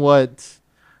forgetting what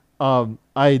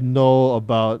I know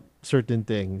about certain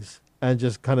things and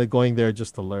just kind of going there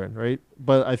just to learn, right?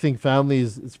 But I think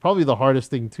families, it's probably the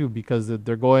hardest thing too because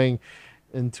they're going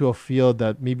into a field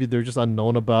that maybe they're just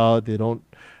unknown about. They don't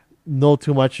know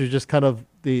too much. You're just kind of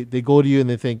they go to you and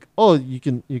they think, oh, you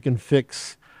can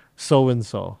fix so and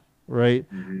so, right?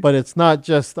 Hmm. But it's not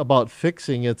just about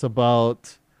fixing. It's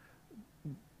about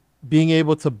being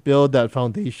able to build that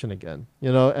foundation again,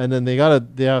 and then they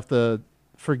have to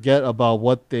forget about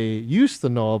what they used to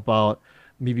know about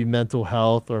maybe mental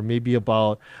health or maybe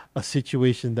about a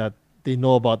situation that they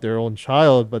know about their own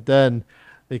child, but then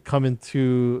they come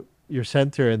into your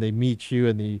center and they meet you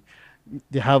and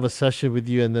they have a session with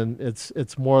you, and then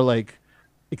it's more like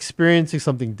experiencing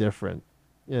something different,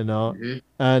 you know Hmm.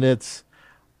 and it's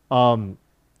um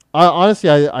honestly,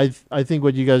 I think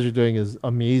what you guys are doing is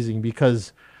amazing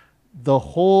because the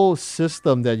whole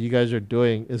system that you guys are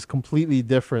doing is completely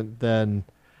different than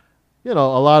a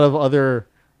lot of other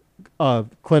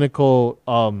clinical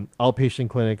outpatient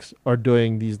clinics are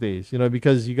doing these days,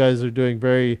 because you guys are doing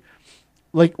very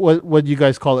like what you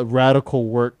guys call it, radical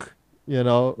work, you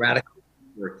know Radical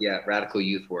work, yeah, radical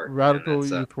youth work, man. radical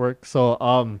That's youth work.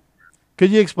 So could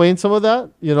you explain some of that,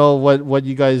 what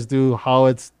you guys do, how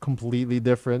it's completely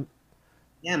different?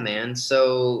 Yeah, man.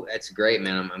 So that's great,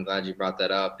 man. I'm glad you brought that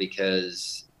up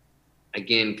because,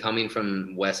 again, coming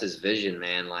from Wes's vision,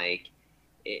 man, like,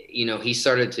 he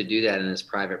started to do that in his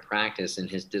private practice in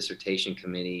his dissertation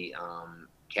committee.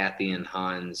 Kathy and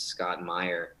Hans Scott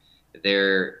Meyer,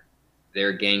 they're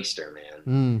gangster, man,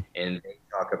 Mm. and they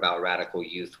talk about radical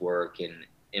youth work and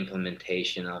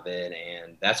implementation of it,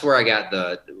 and that's where I got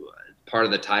the part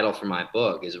of the title for my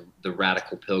book is The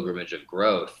Radical Pilgrimage of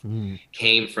Growth,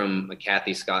 came from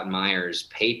Kathy Scott Meyer's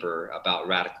paper about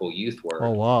radical youth work.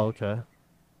 Oh, wow. Okay.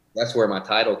 That's where my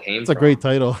title came It's a from. great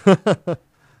title.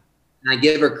 And I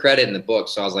give her credit in the book.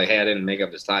 So I was like, hey, I didn't make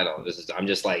up this title. I'm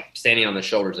just like standing on the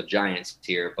shoulders of giants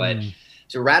here. But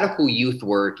so radical youth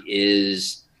work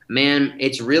is, man,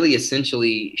 it's really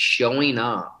essentially showing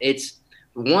up. It's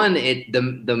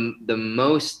the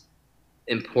most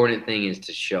important thing is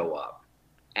to show up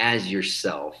as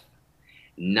yourself,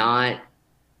 not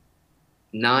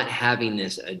having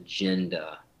this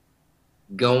agenda,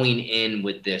 going in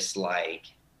with this like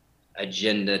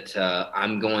agenda to,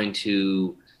 I'm going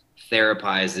to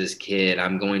therapize this kid,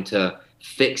 I'm going to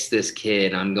fix this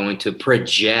kid, I'm going to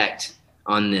project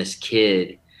on this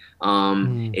kid.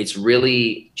 It's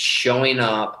really showing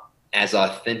up as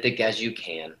authentic as you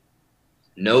can.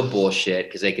 No bullshit,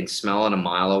 because they can smell it a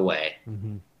mile away.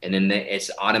 And then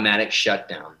it's automatic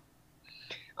shutdown.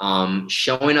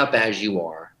 Showing up as you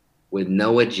are with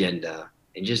no agenda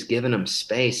and just giving them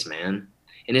space, man.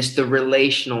 And it's the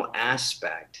relational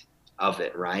aspect of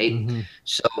it, right?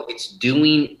 So it's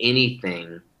doing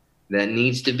anything that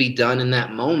needs to be done in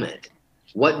that moment.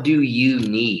 What do you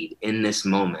need in this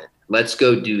moment? Let's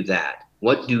go do that.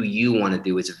 What do you want to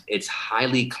do? It's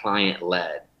highly client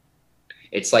led.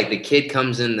 It's like the kid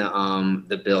comes in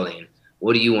the building.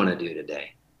 What do you want to do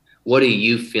today? What are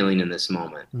you feeling in this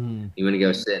moment? You want to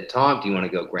go sit and talk? Do you want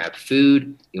to go grab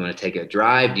food? Do you want to take a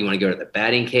drive? Do you want to go to the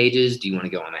batting cages? Do you want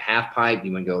to go on the half pipe? Do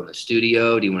you want to go in the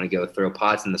studio? Do you want to go throw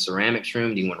pots in the ceramics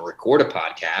room? Do you want to record a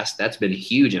podcast? That's been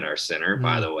huge in our center,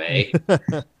 by the way.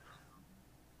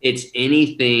 It's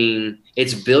anything.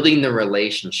 It's building the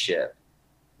relationship,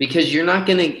 because you're not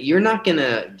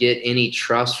gonna get any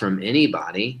trust from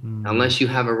anybody unless you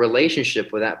have a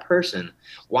relationship with that person.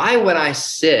 Why would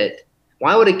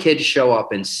a kid show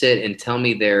up and sit and tell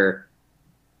me their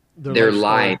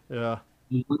life,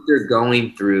 what they're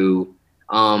going through,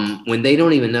 when they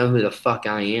don't even know who the fuck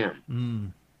I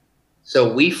am?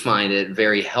 So we find it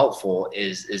very helpful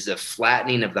is a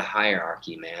flattening of the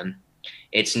hierarchy, man.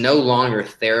 It's no longer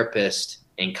therapist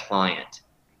and client.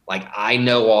 Like, I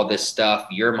know all this stuff.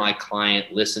 You're my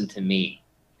client. Listen to me.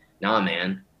 Nah,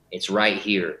 man, it's right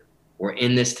here. We're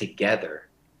in this together.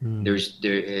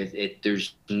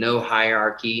 There's no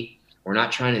hierarchy. We're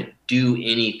not trying to do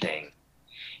anything.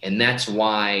 And that's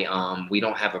why we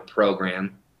don't have a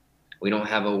program. We don't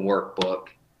have a workbook.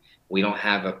 We don't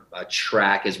have a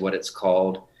track is what it's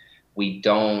called. We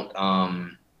don't,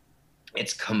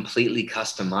 it's completely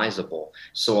customizable.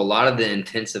 So a lot of the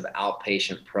intensive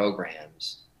outpatient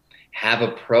programs have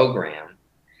a program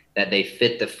that they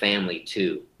fit the family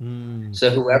to. So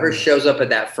whoever shows up at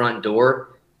that front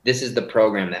door, this is the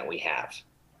program that we have.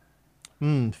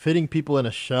 Fitting people in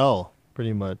a shell,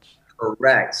 pretty much.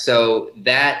 Correct. So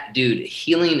that, dude,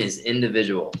 healing is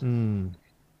individual.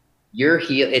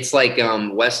 It's like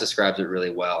Wes describes it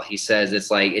really well. He says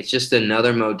it's just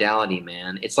another modality,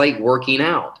 man. It's like working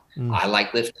out. I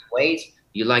like lifting weights.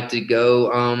 You like to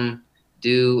go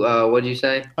do what did you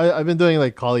say? I've been doing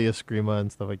like Kali Eskrima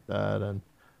and stuff like that, and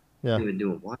yeah. You've been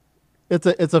doing what?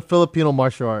 It's a Filipino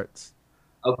martial arts.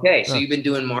 Okay, so you've been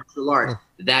doing martial arts.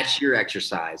 That's your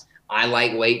exercise. I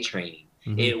like weight training.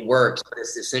 It works, but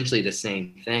it's essentially the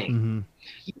same thing.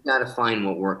 You got to find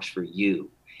what works for you.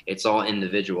 It's all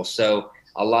individual. So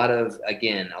a lot of,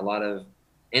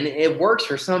 and it works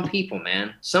for some people,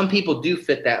 man. Some people do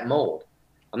fit that mold.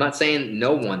 I'm not saying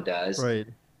no one does. Right.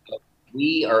 But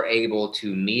we are able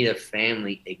to meet a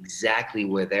family exactly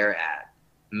where they're at.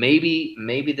 Maybe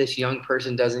this young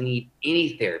person doesn't need any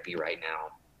therapy right now.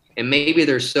 And maybe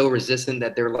they're so resistant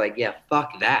that they're like, yeah,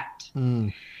 fuck that.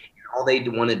 And all they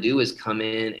want to do is come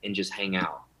in and just hang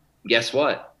out. Guess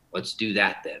what? Let's do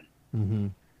that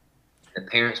then. The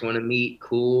parents want to meet,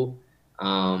 cool.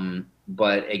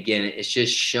 But again, it's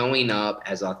just showing up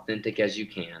as authentic as you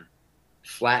can,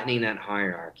 flattening that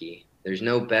hierarchy. There's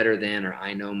no better than, or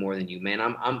I know more than you,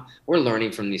 man. We're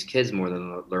learning from these kids more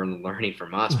than learning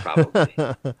from us, probably.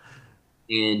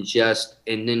 and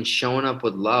then showing up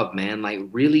with love, man. Like,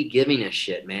 really giving a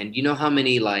shit, man. You know how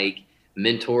many like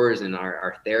mentors and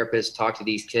our therapists talk to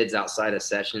these kids outside of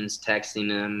sessions, texting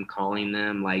them, calling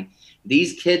them. Like,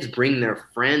 these kids bring their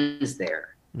friends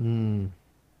there.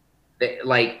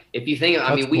 Like, if you think,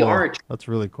 I mean, cool. That's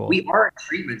really cool. We are a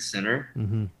treatment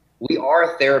center. We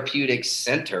are a therapeutic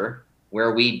center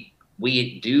where we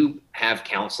do have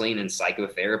counseling and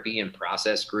psychotherapy and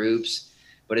process groups,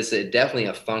 but it's definitely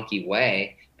a funky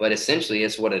way. But essentially,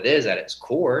 it's what it is at its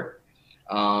core.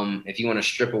 If you want to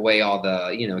strip away all the,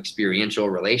 experiential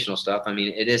relational stuff, I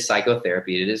mean, it is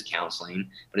psychotherapy, it is counseling,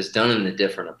 but it's done in a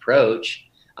different approach.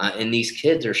 And these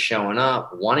kids are showing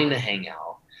up, wanting to hang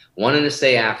out, wanting to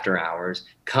stay after hours,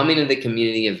 coming to the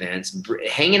community events,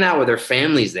 hanging out with their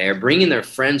families there, bringing their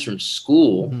friends from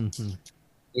school,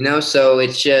 Mm-hmm. so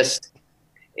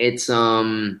it's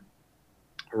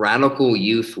radical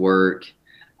youth work.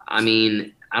 I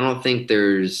mean, I don't think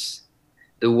there's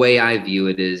the way I view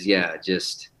it is, yeah,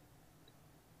 just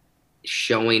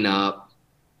showing up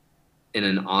in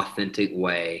an authentic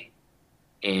way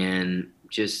and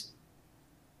just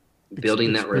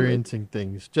building that relationship. Experiencing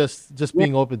things, just Yeah,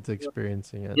 being open to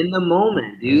experiencing it. in the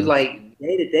moment, dude. Yeah. Like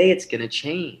day to day, it's gonna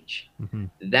change. Mm-hmm.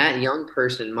 That young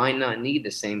person might not need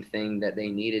the same thing that they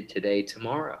needed today,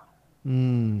 tomorrow.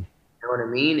 Mm. You know what I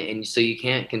mean? And so you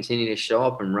can't continue to show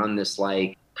up and run this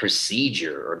like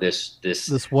procedure or This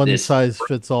one this. size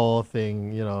fits all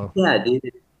thing, you know. Yeah,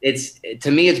 dude. It's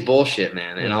to me, it's bullshit,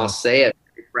 man. And I'll Yeah. say it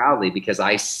proudly because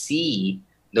I see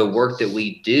the work that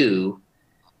we do,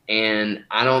 and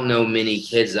I don't know many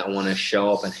kids that want to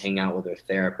show up and hang out with their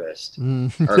therapist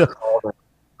Mm. or Yeah. call them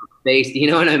face. You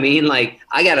know what I mean? Like,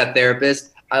 I got a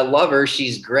therapist. I love her.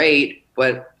 She's great,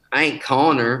 but I ain't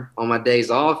calling her on my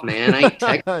days off, man. I ain't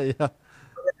texting. Yeah.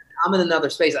 I'm in another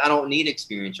space. I don't need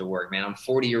experiential work, man. I'm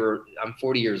 40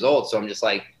 years old, so I'm just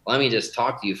like, let me just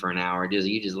talk to you for an hour.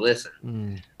 You just listen.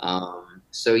 Mm.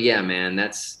 So yeah, man,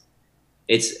 it's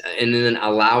and then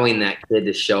allowing that kid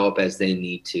to show up as they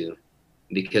need to,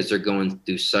 because they're going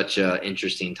through such a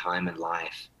interesting time in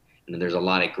life, and there's a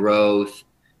lot of growth.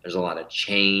 There's a lot of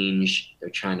change. They're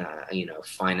trying to,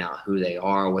 find out who they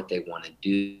are, what they want to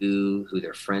do, who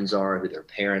their friends are, who their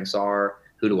parents are.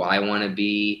 Who do I want to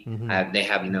be? Mm-hmm. They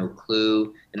have no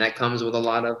clue, and that comes with a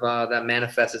lot of that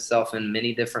manifests itself in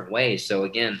many different ways. So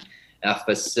again, a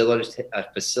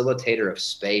facilitator of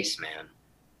space, man.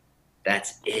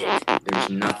 That's it. There's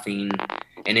nothing,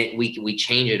 and we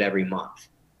change it every month.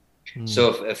 Mm.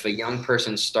 So if a young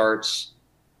person starts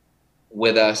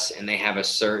with us and they have a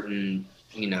certain,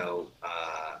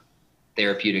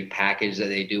 therapeutic package that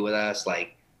they do with us,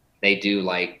 like they do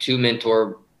like 2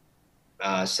 mentor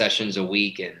sessions a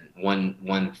week and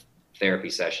one therapy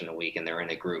session a week, and they're in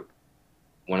a group,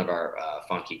 one of our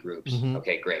funky groups. Mm-hmm.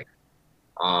 Okay, great.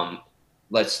 Um,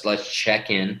 let's check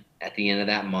in at the end of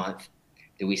that month.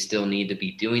 Do we still need to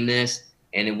be doing this?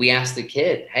 And we ask the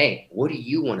kid, hey, what do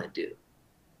you want to do?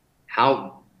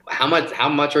 How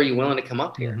much are you willing to come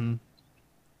up here? Mm-hmm.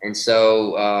 And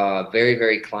so very,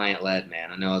 very client led,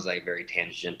 man. I know it's like a very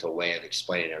tangential way of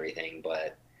explaining everything,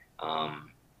 but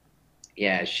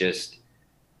yeah, it's just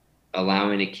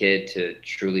allowing a kid to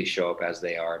truly show up as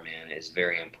they are, man, is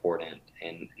very important.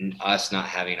 And us not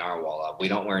having our wall up. We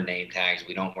don't wear name tags.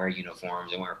 We don't wear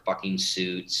uniforms. We wear fucking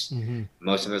suits. Mm-hmm.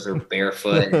 Most of us are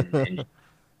barefoot and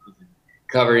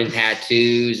covered in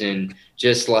tattoos and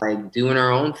just like doing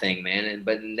our own thing, man. And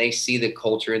but they see the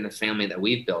culture and the family that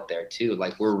we've built there too.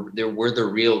 Like we're the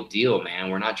real deal, man.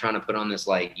 We're not trying to put on this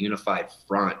like unified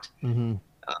front, Mm-hmm.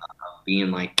 being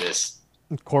like this.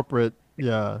 Corporate,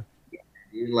 yeah.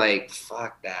 You're like,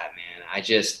 fuck that, man.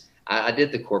 I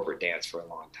did the corporate dance for a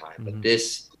long time, but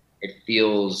Mm-hmm. it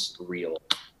feels real.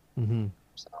 Mm-hmm.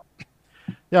 So,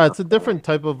 Yeah, it's a different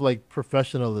type of like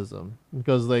professionalism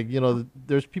because like,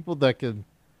 there's people that can,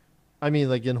 I mean,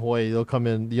 like in Hawaii, they'll come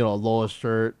in, a lowest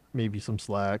shirt, maybe some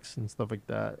slacks and stuff like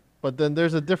that. But then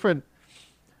there's a different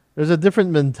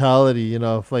mentality,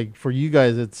 if like for you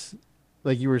guys, it's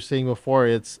like you were saying before,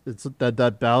 it's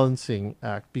that balancing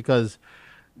act because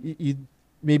you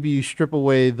maybe you strip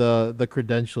away the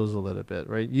credentials a little bit,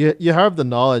 right? You have the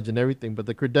knowledge and everything, but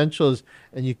the credentials,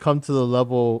 and you come to the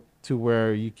level to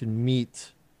where you can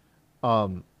meet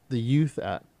the youth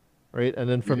at, right? And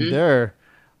then from mm-hmm. there,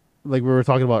 like we were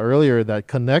talking about earlier, that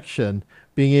connection,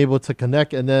 being able to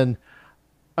connect, and then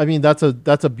I mean that's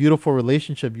a beautiful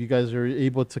relationship. You guys are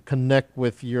able to connect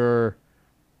with your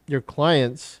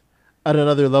clients at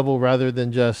another level rather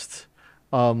than just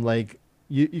like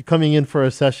you coming in for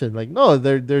a session. Like no,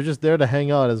 they're just there to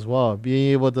hang out as well.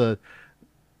 Being able to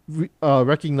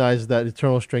recognize that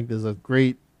Eternal Strength is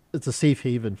it's a safe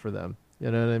haven for them. You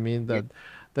know what I mean? Yeah,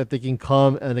 That they can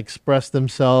come and express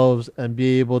themselves and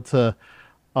be able to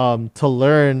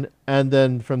learn, and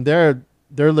then from there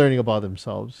they're learning about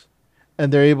themselves,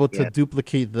 and they're able to yeah.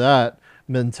 duplicate that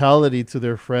mentality to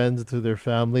their friends, to their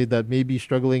family that may be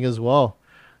struggling as well.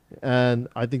 And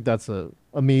I think that's a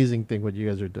amazing thing what you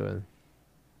guys are doing.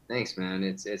 Thanks, man.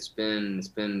 It's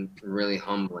been really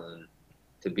humbling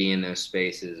to be in those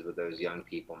spaces with those young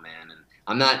people, man. And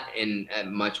I'm not in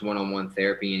at much one-on-one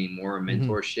therapy anymore,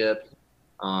 Mm-hmm. mentorship.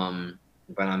 Um,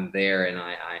 but I'm there and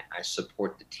I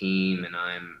support the team and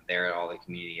I'm there at all the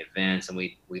community events. And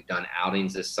we've done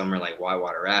outings this summer like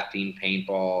whitewater rafting,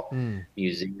 paintball, Mm,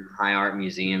 museum, high art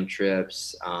museum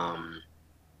trips.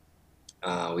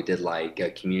 We did like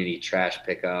a community trash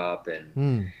pickup and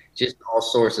mm. just all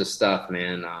sorts of stuff,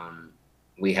 man.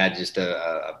 We had just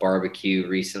a barbecue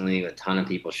recently. A ton of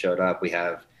people showed up. We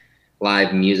have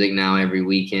live music now every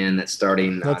weekend that's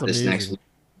starting That's this next amazing. week.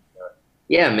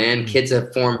 Yeah, man, Mm. kids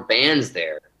have formed bands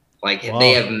there. Like they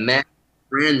Wow. have met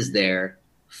friends there,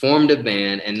 formed a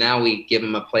band, and now we give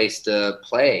them a place to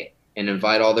play and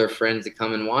invite all their friends to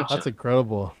come and watch That's them.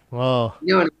 incredible. Wow.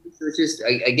 You know what I mean? So it's just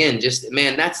again, just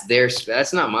man, that's their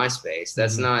that's not my space.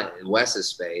 That's Hmm. not Wes's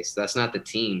space. That's not the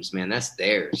team's, man. That's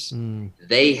theirs. Mm.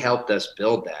 They helped us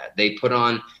build that.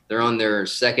 They're on their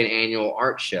second annual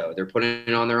art show. They're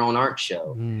putting on their own art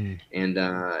show. Mm. And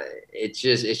it's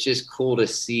just cool to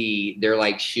see. They're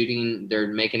like shooting. They're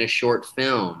making a short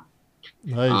film.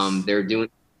 Nice. They're doing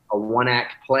a one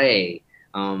act play.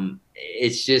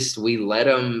 It's just we let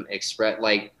them express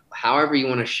like however you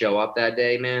want to show up that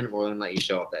day, man. We're gonna let you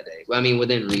show up that day. Well, I mean,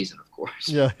 within reason, of course.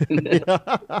 Yeah.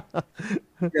 Yeah.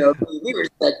 Be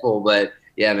respectful, but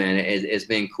yeah, man, it's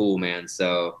been cool, man.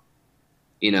 So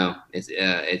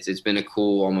it's been a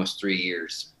cool almost 3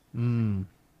 years. Mm.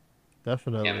 Yeah, man.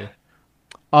 Definitely.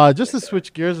 Just to Yes, sir.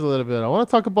 switch gears a little bit, I want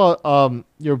to talk about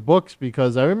your books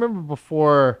because I remember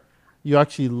before you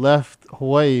actually left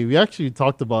Hawaii, we actually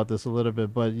talked about this a little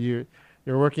bit, but you're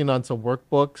working on some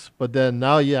workbooks, but then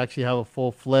now you actually have a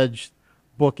full-fledged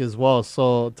book as well.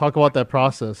 So talk about that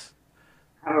process.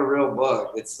 I have a real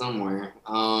book. It's somewhere.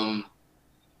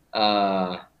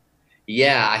 Uh,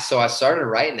 yeah. I started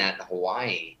writing that in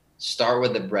Hawaii. Start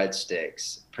with the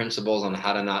breadsticks. Principles on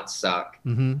how to not suck.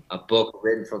 Mm-hmm. A book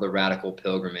written for the radical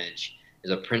pilgrimage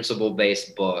is a principle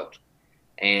based book.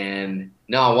 And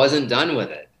no, I wasn't done with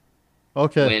it.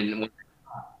 Okay. When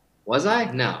was I?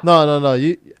 No. No, no,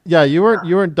 no. Yeah, you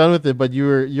weren't done with it, but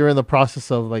you're in the process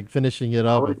of like finishing it I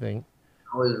up, I was think.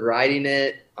 I was writing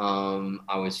it.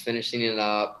 I was finishing it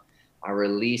up. I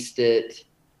released it,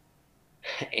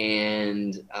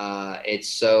 and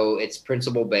it's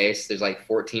principle based. There's like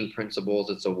 14 principles.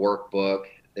 It's a workbook.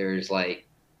 There's like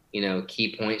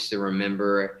key points to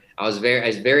remember. I was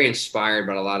very inspired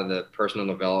by a lot of the personal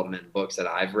development books that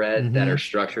I've read that Mm-hmm. are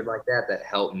structured like that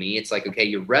help me. It's like, okay,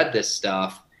 you read this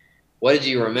stuff. What did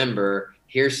you remember?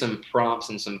 Here's some prompts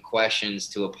and some questions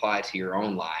to apply to your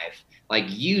own life. Like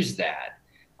use that.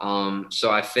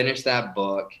 So I finished that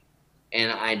book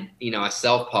and I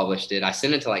self-published it. I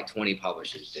sent it to like 20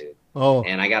 publishers, dude. Oh.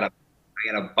 And I got a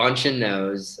bunch of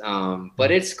no's. But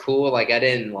it's cool. Like I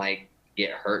didn't like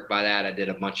get hurt by that. I did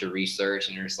a bunch of research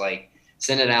and there's like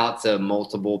send it out to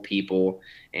multiple people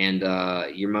and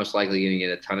you're most likely going to get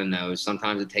a ton of no's.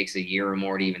 Sometimes it takes a year or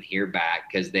more to even hear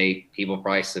back because people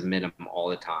probably submit them all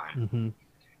the time.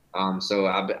 Mm-hmm. So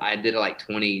I did like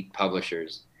 20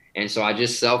 publishers. And so I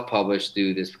just self-published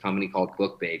through this company called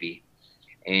Book Baby.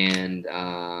 And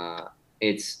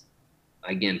it's,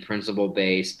 again, principle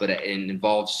based, but it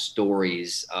involves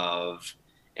stories of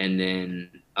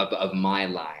my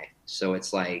life. So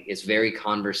it's like, it's very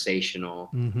conversational.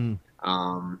 Mm-hmm.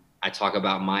 I talk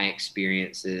about my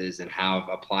experiences and how I've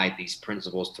applied these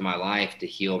principles to my life to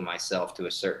heal myself to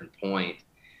a certain point.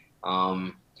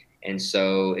 Um, and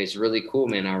so it's really cool,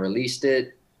 man. I released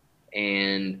it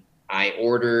and I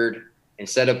ordered,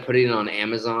 instead of putting it on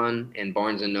Amazon and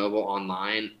Barnes and Noble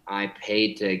online, I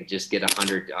paid to just get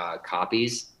 100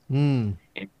 copies. Mm.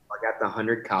 And I got the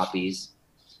 100 copies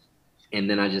and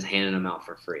then I just handed them out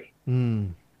for free.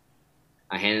 Mm.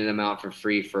 I handed them out for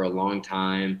free for a long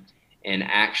time. And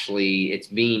actually, it's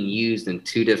being used in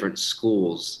 2 different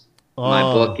schools. My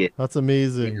book Oh, is that's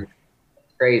amazing.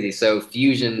 crazy. So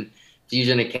Fusion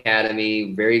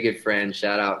Academy, very good friend.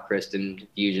 Shout out Kristen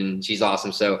Fusion. She's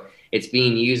awesome. So it's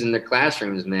being used in the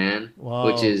classrooms, man, which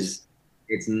Wow. is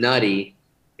it's nutty.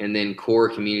 And then Core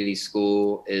Community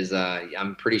School is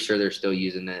I'm pretty sure they're still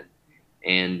using it.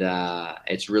 And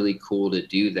it's really cool to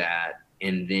do that.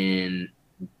 And then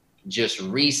just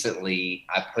recently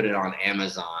I put it on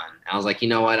Amazon. I was like, you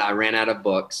know what? I ran out of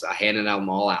books. I handed them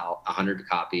all out, 100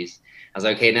 copies. I was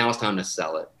like, okay, now it's time to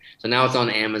sell it. So now it's on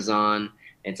Amazon.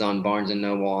 It's on Barnes and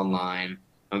Noble online.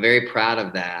 I'm very proud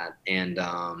of that. And,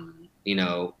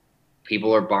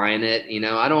 people are buying it.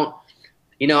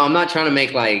 I'm not trying to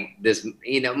make like this,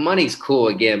 money's cool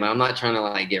again, but I'm not trying to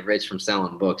like get rich from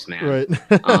selling books, man.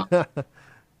 Right. Um,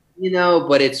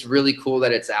 but it's really cool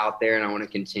that it's out there and I want to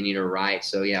continue to write.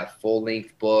 So yeah, full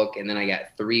length book. And then I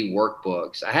got 3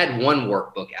 workbooks. I had 1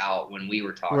 workbook out when we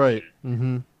were talking, Right.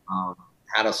 Mm-hmm.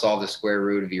 how to solve the square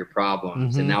root of your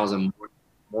problems. And Mm-hmm. that was a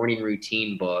morning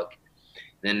routine book.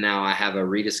 Then now I have a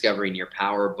Rediscovering Your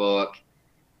Power book.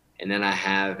 And then I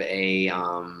have a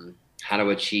how to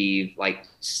achieve like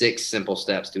 6 simple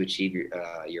steps to achieve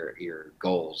your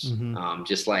goals. Mm-hmm.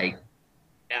 Just like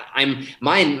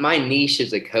my niche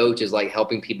as a coach is like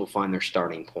helping people find their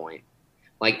starting point,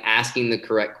 like asking the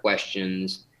correct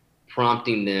questions,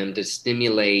 prompting them to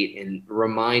stimulate and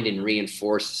remind and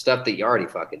reinforce stuff that you already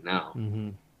fucking know. Mm-hmm.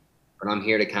 But I'm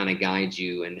here to kind of guide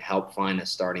you and help find a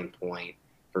starting point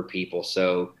for people.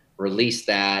 So release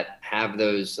that, have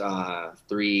those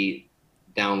 3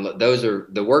 download. Those are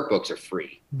the workbooks are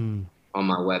free on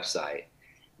my website.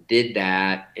 Did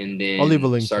that and I'll leave a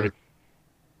then link started.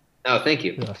 Oh, thank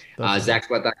you. Yeah,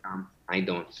 ZachSplat.com. How you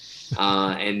doing?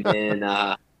 And then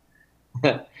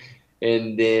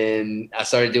and then I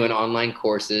started doing online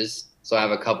courses. So I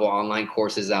have a couple online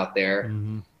courses out there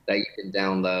mm-hmm. that you can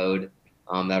download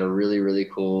that are really, really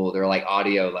cool. They're like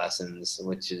audio lessons,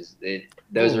 which is it.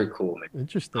 Those are cool, man.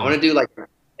 Interesting. I want to do like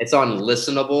it's on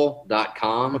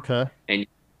listenable.com. Okay. And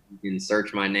you can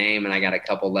search my name, and I got a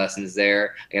couple lessons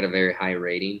there. I got a very high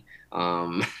rating.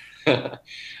 I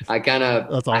kind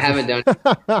of awesome. I haven't done.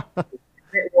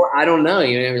 Well, I don't know.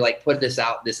 You know, like put this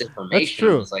out, this information. That's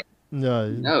true. It's like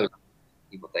no,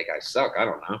 people think I suck. I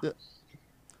don't know. Yeah.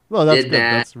 Well, that's good.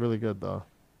 That's really good, though.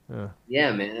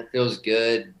 Yeah, man, it feels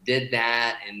good. Did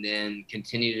that, and then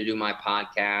continue to do my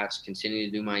podcast, continue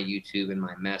to do my YouTube and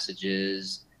my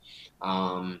messages,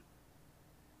 and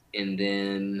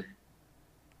then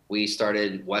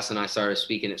Wes and I started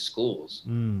speaking at schools.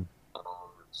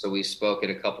 So we spoke at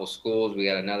a couple schools. We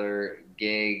got another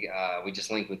gig. We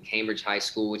just linked with Cambridge High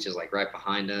School, which is like right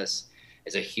behind us.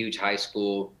 It's a huge high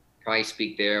school. Probably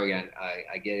speak there.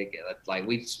 I get it. Like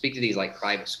we speak to these like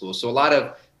private schools. So a lot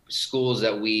of schools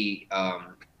that we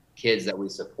kids that we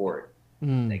support,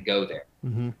 they go there,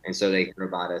 and so they hear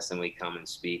about us and we come and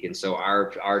speak. And so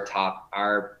our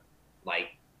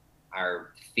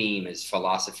theme is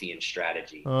philosophy and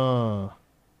strategy.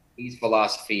 He's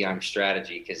philosophy, I'm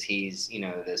strategy, because he's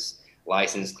this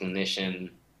licensed clinician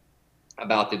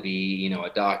about to be a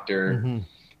doctor, and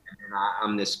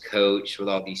I'm this coach with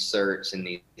all these certs and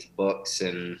these books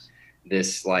and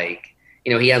this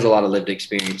he has a lot of lived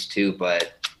experience too.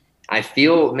 But I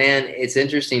feel, man, it's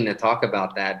interesting to talk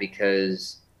about that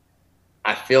because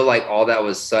I feel like all that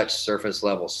was such surface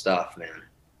level stuff, man,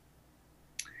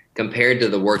 compared to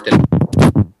the work that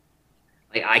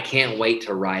I can't wait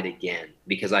to write again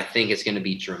because I think it's going to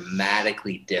be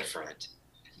dramatically different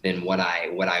than what I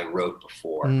wrote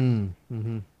before.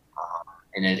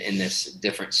 And in this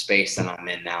different space that I'm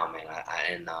in now, man.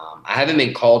 I haven't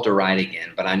been called to write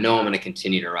again, but I know I'm going to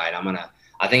continue to write.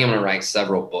 I think I'm going to write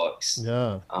several books.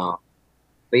 Yeah.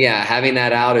 But yeah, having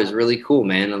that out is really cool,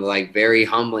 man. And like very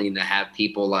humbling to have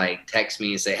people like text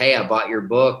me and say, "Hey, I bought your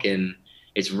book and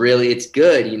it's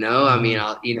good." I mean,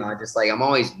 I'm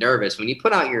always nervous when you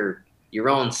put out your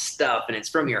own stuff and it's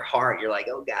from your heart. You're like,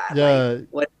 "Oh God, yeah.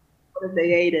 What if they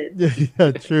hate it?"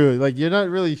 Yeah, true. Like you're not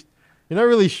really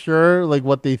sure like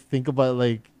what they think about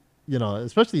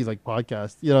especially like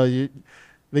podcasts. You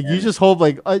just hope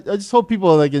I just hope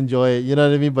people like enjoy it. You know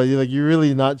what I mean? But you're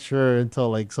really not sure until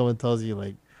like someone tells you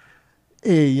like,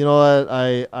 "Hey, you know what?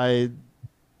 I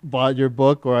bought your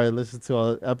book or I listened to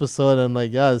an episode and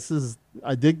like, yeah,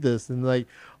 I dig this." And like,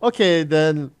 okay,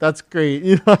 then that's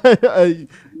great.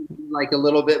 Like a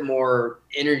little bit more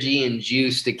energy and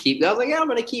juice to keep. I was like, yeah, I'm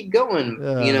going to keep going,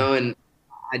 and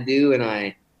I do. And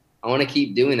I want to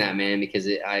keep doing that, man, because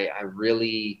that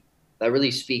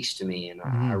really speaks to me. And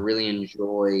I really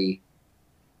enjoy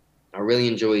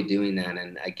doing that.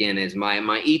 And again, as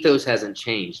my ethos hasn't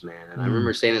changed, man. And I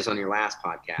remember saying this on your last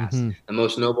podcast, the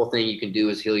most noble thing you can do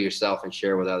is heal yourself and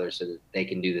share with others so that they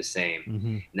can do the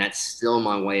same. And that's still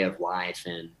my way of life.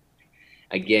 And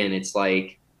again, it's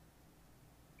like,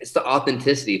 it's the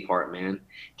authenticity part, man.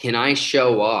 Can I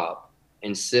show up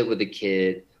and sit with a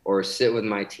kid or sit with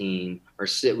my team or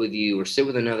sit with you or sit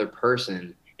with another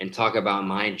person and talk about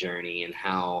my journey and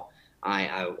how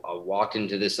I walked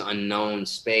into this unknown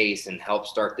space and helped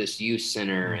start this youth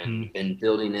center and been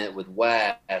building it with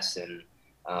Wes and,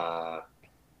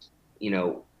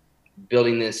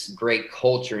 building this great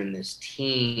culture in this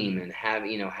team and have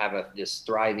this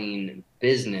thriving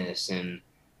business. And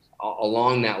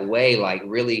along that way, like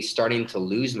really starting to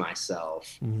lose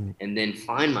myself and then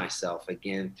find myself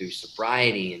again through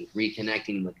sobriety and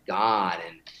reconnecting with God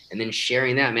and then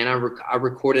sharing that, man. I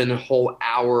recorded a whole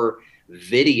hour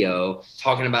video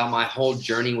talking about my whole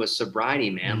journey with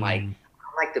sobriety, man. Like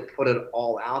I like to put it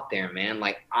all out there, man.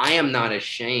 Like I am not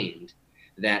ashamed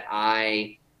that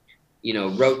I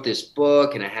wrote this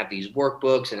book and I have these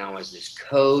workbooks and I was this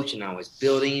coach and I was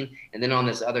building. And then on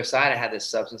this other side, I had this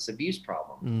substance abuse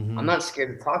problem. Mm-hmm. I'm not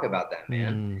scared to talk about that,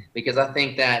 man, because I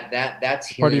think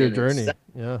that's part of your in journey. itself.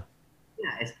 Yeah.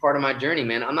 Yeah, it's part of my journey,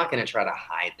 man. I'm not going to try to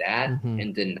hide that Mm-hmm.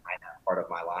 and deny that part of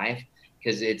my life,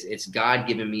 because it's God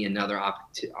giving me another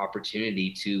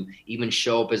opportunity to even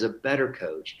show up as a better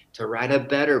coach, to write a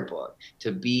better book,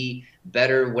 to be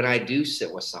better when I do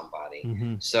sit with somebody.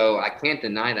 Mm-hmm. So I can't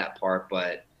deny that part,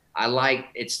 but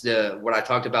what I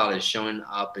talked about is showing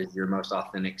up as your most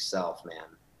authentic self, man.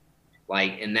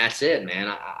 Like, and that's it,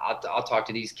 man. I'll talk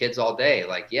to these kids all day.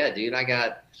 Like, yeah, dude,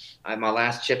 my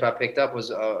last chip I picked up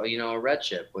was, a red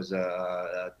chip, was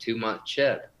a 2-month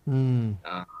chip, or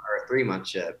a 3-month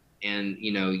chip. And,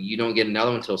 you don't get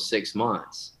another one until 6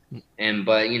 months.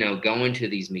 But going to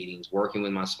these meetings, working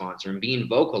with my sponsor and being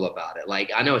vocal about it.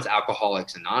 Like, I know it's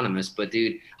Alcoholics Anonymous, but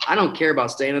dude, I don't care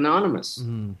about staying anonymous.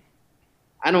 Mm-hmm.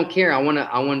 I don't care. I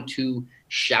want to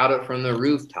shout it from the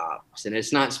rooftops. And it's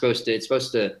supposed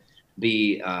to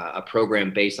be a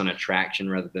program based on attraction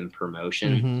rather than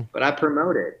promotion. Mm-hmm. But I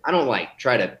promote it. I don't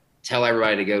try to tell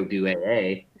everybody to go do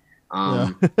AA.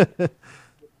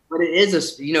 But it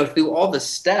is through all the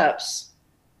steps,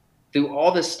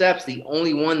 the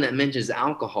only one that mentions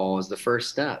alcohol is the first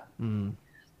step. Mm.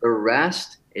 The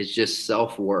rest is just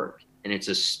self-work, and it's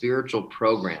a spiritual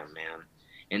program, man.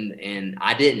 And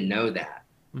I didn't know that.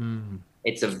 Mm.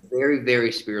 It's a very,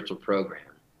 very spiritual program.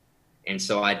 And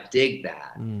so I dig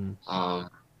that.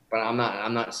 But I'm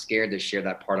not scared to share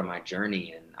that part of my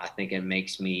journey. And I think it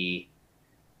makes me,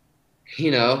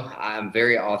 I'm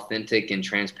very authentic and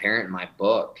transparent in my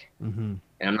book. Mm-hmm.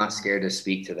 And I'm not scared to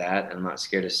speak to that. And I'm not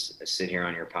scared to sit here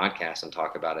on your podcast and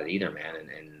talk about it either, man.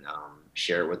 And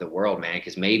share it with the world, man.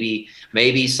 Because maybe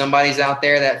somebody's out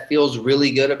there that feels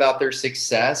really good about their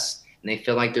success and they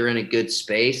feel like they're in a good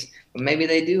space, but maybe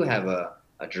they do have a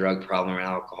drug problem or an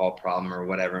alcohol problem or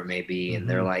whatever it may be. And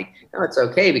they're like, no, it's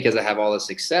okay because I have all the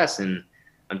success. And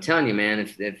I'm telling you, man,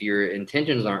 if your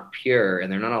intentions aren't pure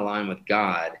and they're not aligned with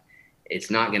God, it's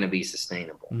not going to be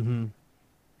sustainable. Mm-hmm.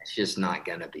 It's just not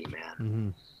going to be, man. Mm-hmm.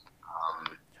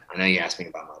 I know you asked me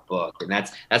about my book, and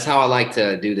that's how I like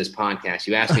to do this podcast.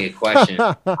 You ask me a question,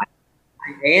 I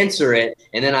answer it,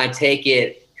 and then I take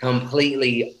it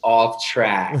completely off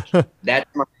track.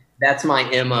 That's my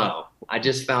MO. I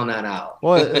just found that out.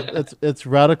 Well, it's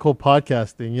radical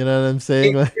podcasting. You know what I'm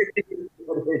saying?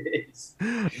 It's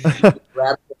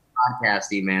radical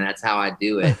podcasting, man. That's how I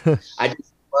do it. I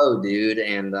just flow, dude,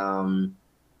 and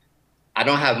I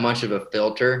don't have much of a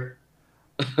filter.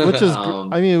 Which is,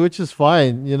 which is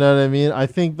fine. You know what I mean? I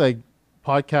think like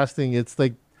podcasting, it's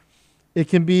like it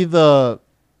can be the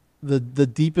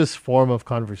deepest form of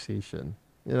conversation.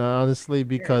 Honestly,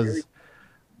 because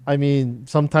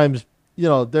sometimes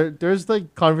there's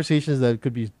like conversations that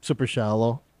could be super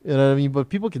shallow. You know what I mean? But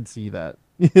people can see that.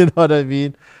 You know what I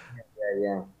mean?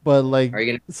 Yeah. But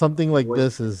like something like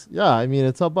this is,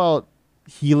 it's about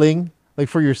healing. Like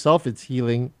for yourself, it's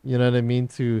healing. You know what I mean?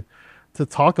 To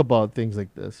talk about things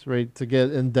like this, right? To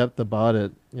get in depth about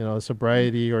it,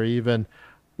 sobriety or even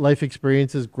life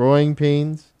experiences, growing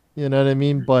pains, you know what I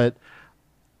mean? But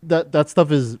that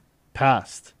stuff is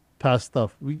past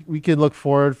stuff. We can look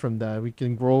forward from that. We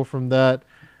can grow from that.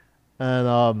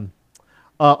 And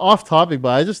off topic, but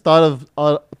I just thought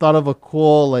of a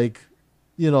cool like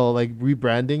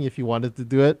rebranding if you wanted to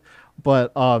do it,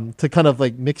 but to kind of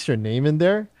like mix your name in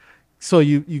there. So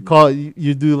you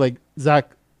do like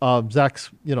Zach Zach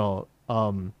Sweat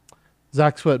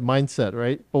Mindset,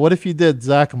 right? But what if you did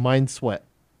Zach Mind Sweat?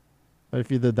 What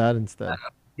if you did that instead?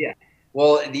 Yeah.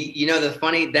 Well,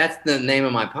 that's the name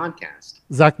of my podcast.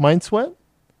 Zach Mind Sweat?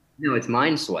 No, it's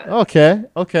Mind Sweat. Okay.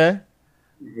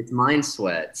 It's Mind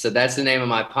Sweat. So that's the name of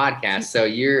my podcast. So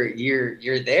you're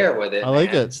there with it. I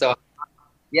like it. So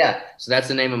yeah. So that's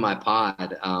the name of my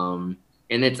pod. And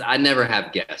I never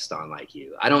have guests on like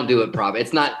you. I don't do it proper.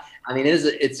 It's not.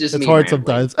 It's just. It's me hard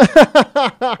rambling. sometimes.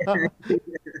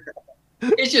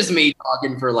 It's just me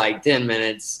talking for like 10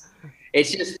 minutes.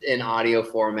 It's just in audio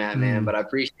format, man. But I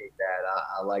appreciate that.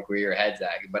 I like where your head's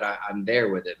at. But I'm there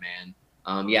with it, man.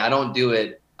 I don't do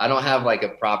it. I don't have like a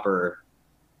proper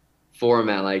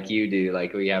format like you do.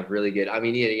 Like we have really good.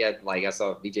 Yeah. Like I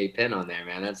saw BJ Penn on there,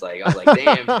 man. That's like I was like,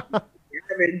 damn.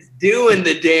 Kevin's doing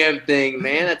the damn thing,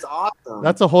 man. That's awesome.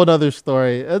 That's a whole other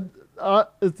story. It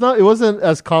wasn't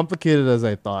as complicated as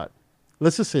I thought.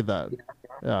 Let's just say that.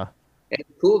 Yeah. It's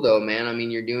cool though, man.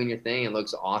 You're doing your thing. It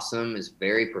looks awesome. It's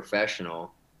very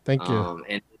professional. Thank you.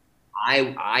 And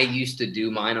I used to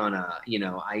do mine on I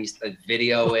used to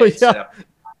video it.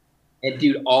 And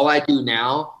dude, all I do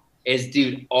now is,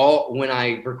 dude, all when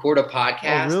I record a Oh,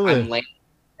 podcast, really? I'm laying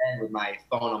in bed with my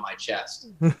phone on my chest.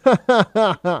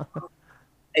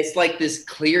 It's like this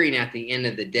clearing at the end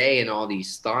of the day and all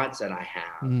these thoughts that I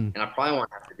have. Mm. And I probably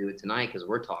won't have to do it tonight because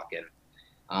we're talking.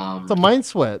 It's a Um, mind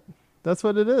sweat. That's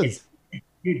what it it's is.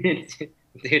 dude,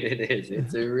 it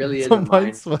is. It really It's is a a mind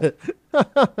mind. sweat.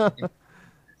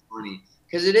 It's funny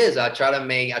because it is. I try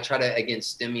to again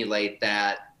stimulate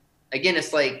that. Again,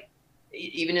 it's like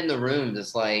even in the rooms,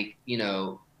 it's like,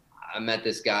 I met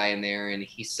this guy in there and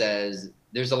he says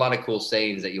there's a lot of cool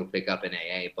sayings that you'll pick up in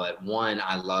AA, but one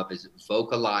I love is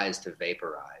vocalize to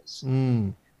vaporize.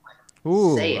 Mm.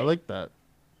 Ooh, Say I it, like that.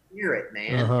 hear it,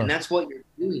 man. And Uh-huh. that's what you're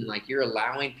doing. Like you're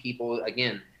allowing people,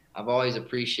 again, I've always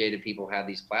appreciated people have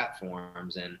these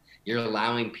platforms and you're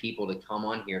allowing people to come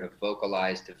on here to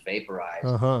vocalize, to vaporize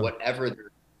Uh-huh. whatever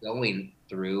they're going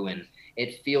through. And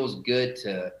it feels good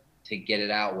to get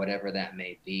it out, whatever that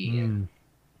may be. And Mm.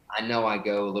 I know I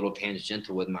go a little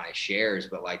tangential with my shares,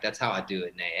 but like that's how I do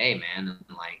it in AA, man.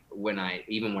 And like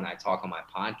even when I talk on my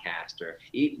podcast or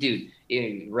dude,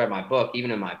 you read my book,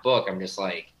 even in my book, I'm just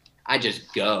like, I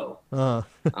just go. Um,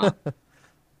 Uh-huh. and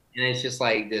it's just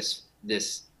like this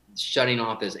shutting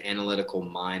off this analytical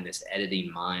mind, this editing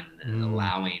mind, and Mm.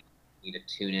 allowing me to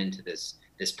tune into this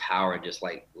power and just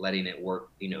like letting it work,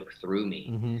 through me.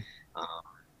 Mm-hmm. Um,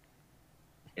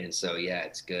 and so yeah,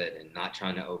 it's good and not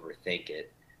trying to overthink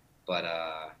it. But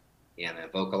yeah, man,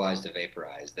 vocalize to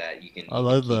vaporize. That I you can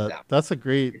love keep that. that. That's a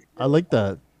great. It's I good. like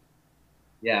that.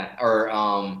 Yeah, or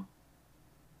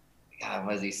God,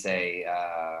 what does he say?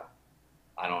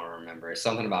 I don't remember. It's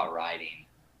something about writing.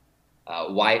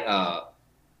 White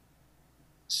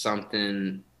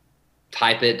something.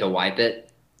 Type it to wipe it.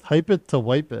 Type it to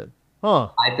wipe it. Huh.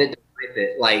 Type it to wipe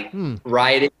it. Like Hmm.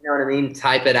 write it. You know what I mean?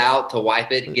 Type it out to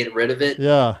wipe it. Get rid of it.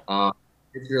 Yeah. Um,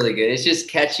 it's really good. It's just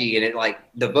catchy, and it like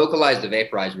the vocalize to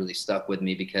vaporize really stuck with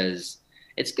me because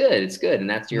it's good. It's good, and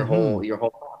that's Mm-hmm. your whole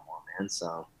platform, man.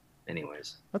 So,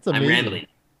 anyways, That's I'm amazing. rambling.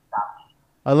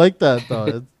 I like that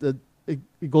though.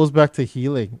 It goes back to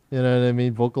healing. You know what I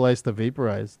mean? Vocalize to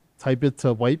vaporize. Type it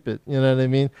to wipe it. You know what I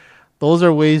mean? Those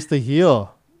are ways to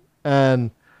heal,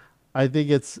 and I think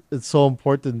it's so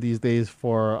important these days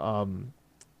for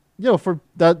for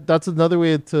that. That's another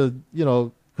way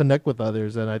to connect with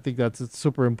others, and I think that's it's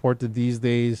super important these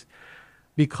days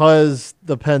because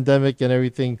the pandemic and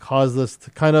everything caused us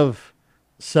to kind of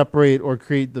separate or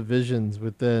create divisions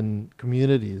within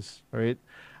communities, right?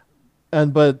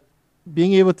 And but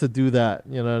being able to do that,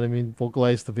 you know what I mean,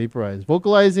 vocalize to vaporize.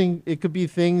 Vocalizing, it could be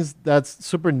things that's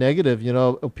super negative,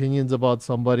 opinions about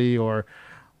somebody, or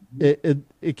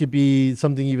it could be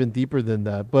something even deeper than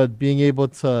that. But being able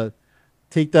to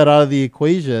take that out of the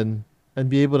equation and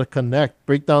be able to connect,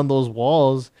 break down those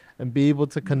walls, and be able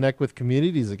to connect with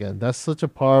communities again. That's such a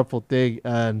powerful thing.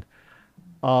 And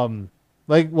um,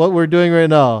 like what we're doing right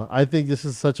now, I think this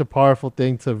is such a powerful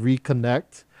thing to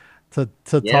reconnect, to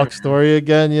Yeah, talk story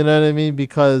again. You know what I mean?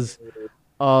 Because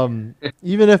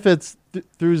even if it's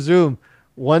through Zoom,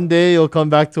 one day you'll come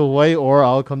back to Hawaii, or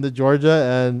I'll come to Georgia,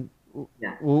 and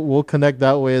yeah, we'll connect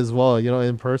that way as well.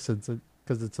 In person,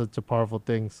 because it's such a powerful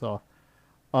thing. So.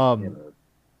 yeah. Um,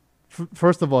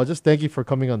 first of all, just thank you for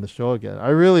coming on the show again. I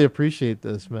really appreciate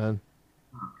this, man.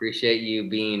 Appreciate you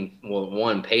being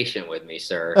one patient with me,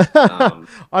 sir.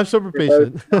 I'm super For those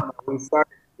patient. who don't know,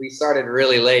 we started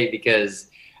really late because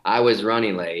I was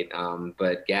running late.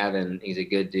 But Gavin, he's a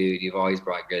good dude. You've always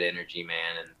brought good energy,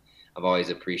 man, and I've always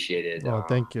appreciated Oh,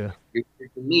 thank you. your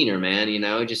demeanor, man.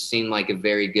 It just seemed like a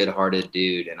very good-hearted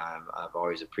dude, and I've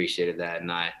always appreciated that. And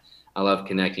I love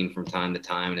connecting from time to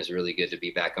time, and it's really good to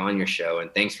be back on your show. And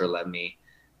thanks for letting me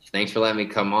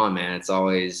come on, man. It's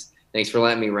always thanks for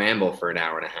letting me ramble for an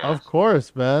hour and a Of half.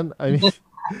 course, man. I mean,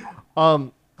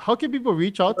 how can people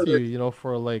reach out to you?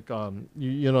 For like,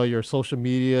 your social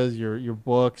medias, your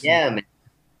books. Yeah, man.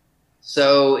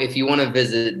 So if you want to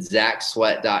visit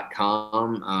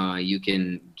zachsweat.com, you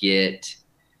can get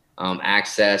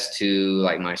access to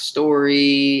like my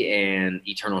story and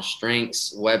Eternal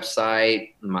Strengths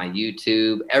website, my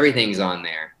YouTube, everything's on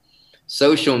there.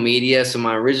 Social media. So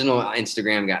my original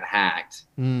Instagram got hacked,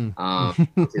 Mm.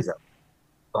 which is a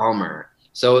bummer.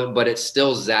 So, but it's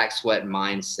still Zach Sweat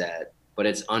Mindset, but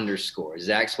it's underscore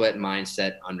Zach Sweat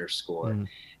Mindset underscore, Mm.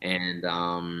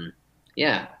 and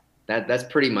yeah, that's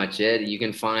pretty much it. You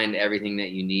can find everything that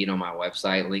you need on my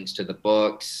website, links to the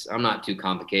books. I'm not too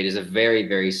complicated. It's a very,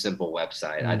 very simple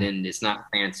website. Mm. It's not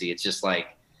fancy. It's just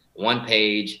like one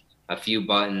page, a few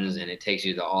buttons, and it takes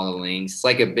you to all the links. It's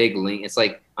like a big link. It's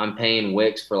like I'm paying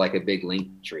Wix for like a big link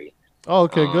tree. Oh,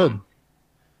 okay, good.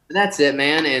 That's it,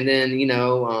 man. And then,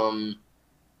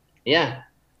 yeah,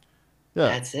 Yeah.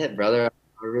 That's it, brother.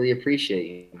 I really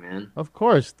appreciate you, man. Of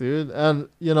course, dude. And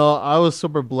I was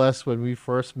super blessed when we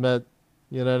first met.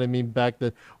 You know what I mean? Back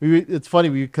then, it's funny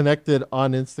we connected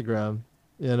on Instagram.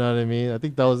 You know what I mean? I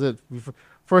think that was it.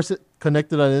 First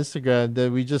connected on Instagram,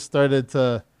 then we just started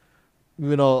to, a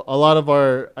lot of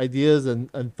our ideas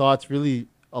and thoughts really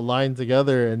aligned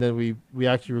together, and then we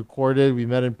actually recorded. We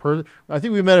met in person. I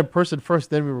think we met in person first,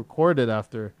 then we recorded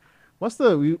after.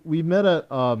 We met at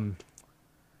oh,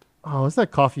 what's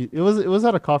that coffee? It was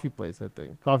at a coffee place, I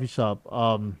think. Coffee shop.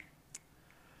 I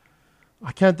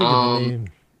can't think of the Um, name.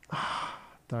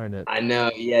 Darn it. I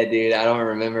know, yeah, dude. I don't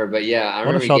remember, but yeah, I I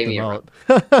want to remember you shout gave them me a ride.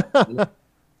 out.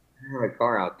 I had a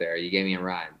car out there. You gave me a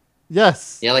ride.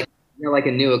 Yes. Like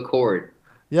a new Accord.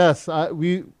 Yes.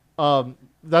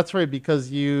 That's right, because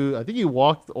I think you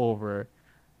walked over,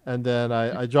 and then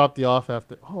I dropped you off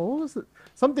after. Oh, what was it?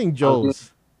 Something I was doing.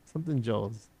 Joe's. Something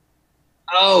Joe's.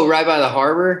 Oh, right by the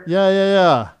harbor. Yeah, yeah,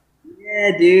 yeah.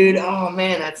 Yeah, dude. Oh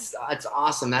man, that's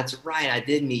awesome. That's right. I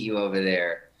did meet you over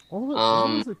there. What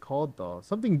Um, was it called though?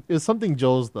 It's something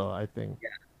Joe's though, I think.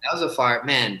 that was a fire,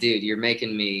 man, dude. You're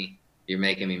making me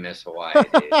miss Hawaii,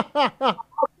 dude.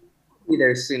 Be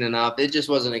there soon enough. It just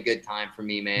wasn't a good time for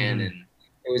me, man, Mhm. and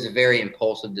it was a very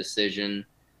impulsive decision.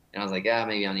 And I was like,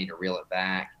 maybe I need to reel it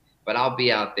back. But I'll be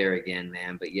out there again,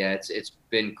 man. But yeah, it's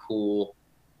been cool,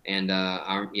 and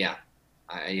I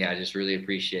just really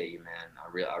appreciate you, man.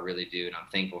 I really do, and I'm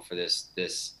thankful for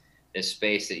this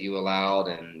space that you allowed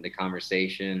and the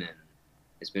conversation, and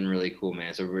it's been really cool, man.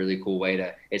 It's a really cool way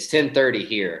to. It's 10:30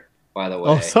 here, by the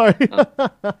Oh, way. sorry. No,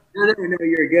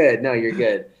 you're good. No, you're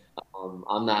good.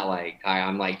 I'm not like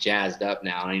I'm like jazzed up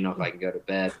now. I don't even know if I can go to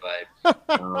bed, but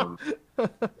so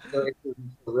it's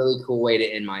a really cool way to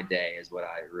end my day, is what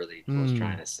I really was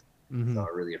trying Mm. to say. So Hmm. I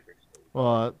really appreciate it.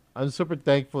 Well, I'm super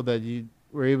thankful that you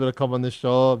were able to come on the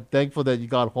show. I'm thankful that you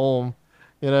got home.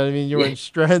 You know what I mean? You Yeah, weren't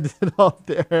stranded out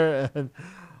there, and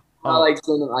I uh, like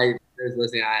send him. I was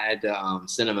listening. I had to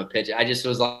send him a picture. I just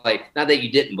was like, not that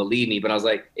you didn't believe me, but I was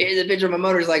like, here's a picture of my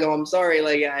motorcycle. I'm sorry,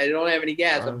 like I don't have any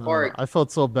gas. I'm parked. I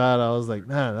felt so bad. I was like,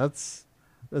 man, that's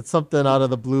something out of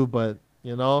the blue, but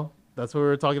that's what we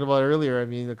were talking about earlier. I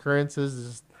mean, occurrences, is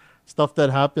just stuff that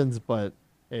happens, but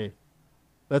hey,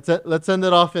 let's end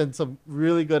it off in some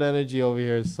really good energy over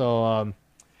here. So,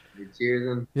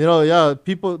 Cheers and yeah,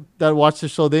 people that watch the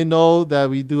show, they know that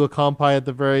we do a compai at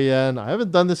the very end. I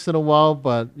haven't done this in a while,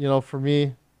 but for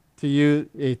me, to you,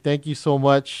 hey, thank you so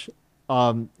much.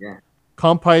 Um, yeah.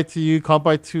 Compai to you,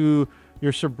 compai to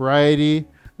your sobriety,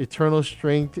 eternal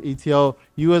strength, ATL.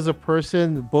 You as a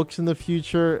person, books in the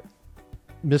future,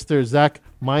 Mr. Zach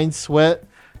Mind Sweat.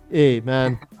 Hey,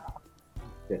 man,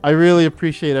 I really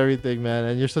appreciate everything, man,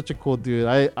 and you're such a cool dude.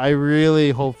 I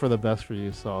really hope for the best for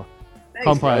you. So,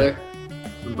 Thanks, compai.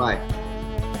 brother. Bye.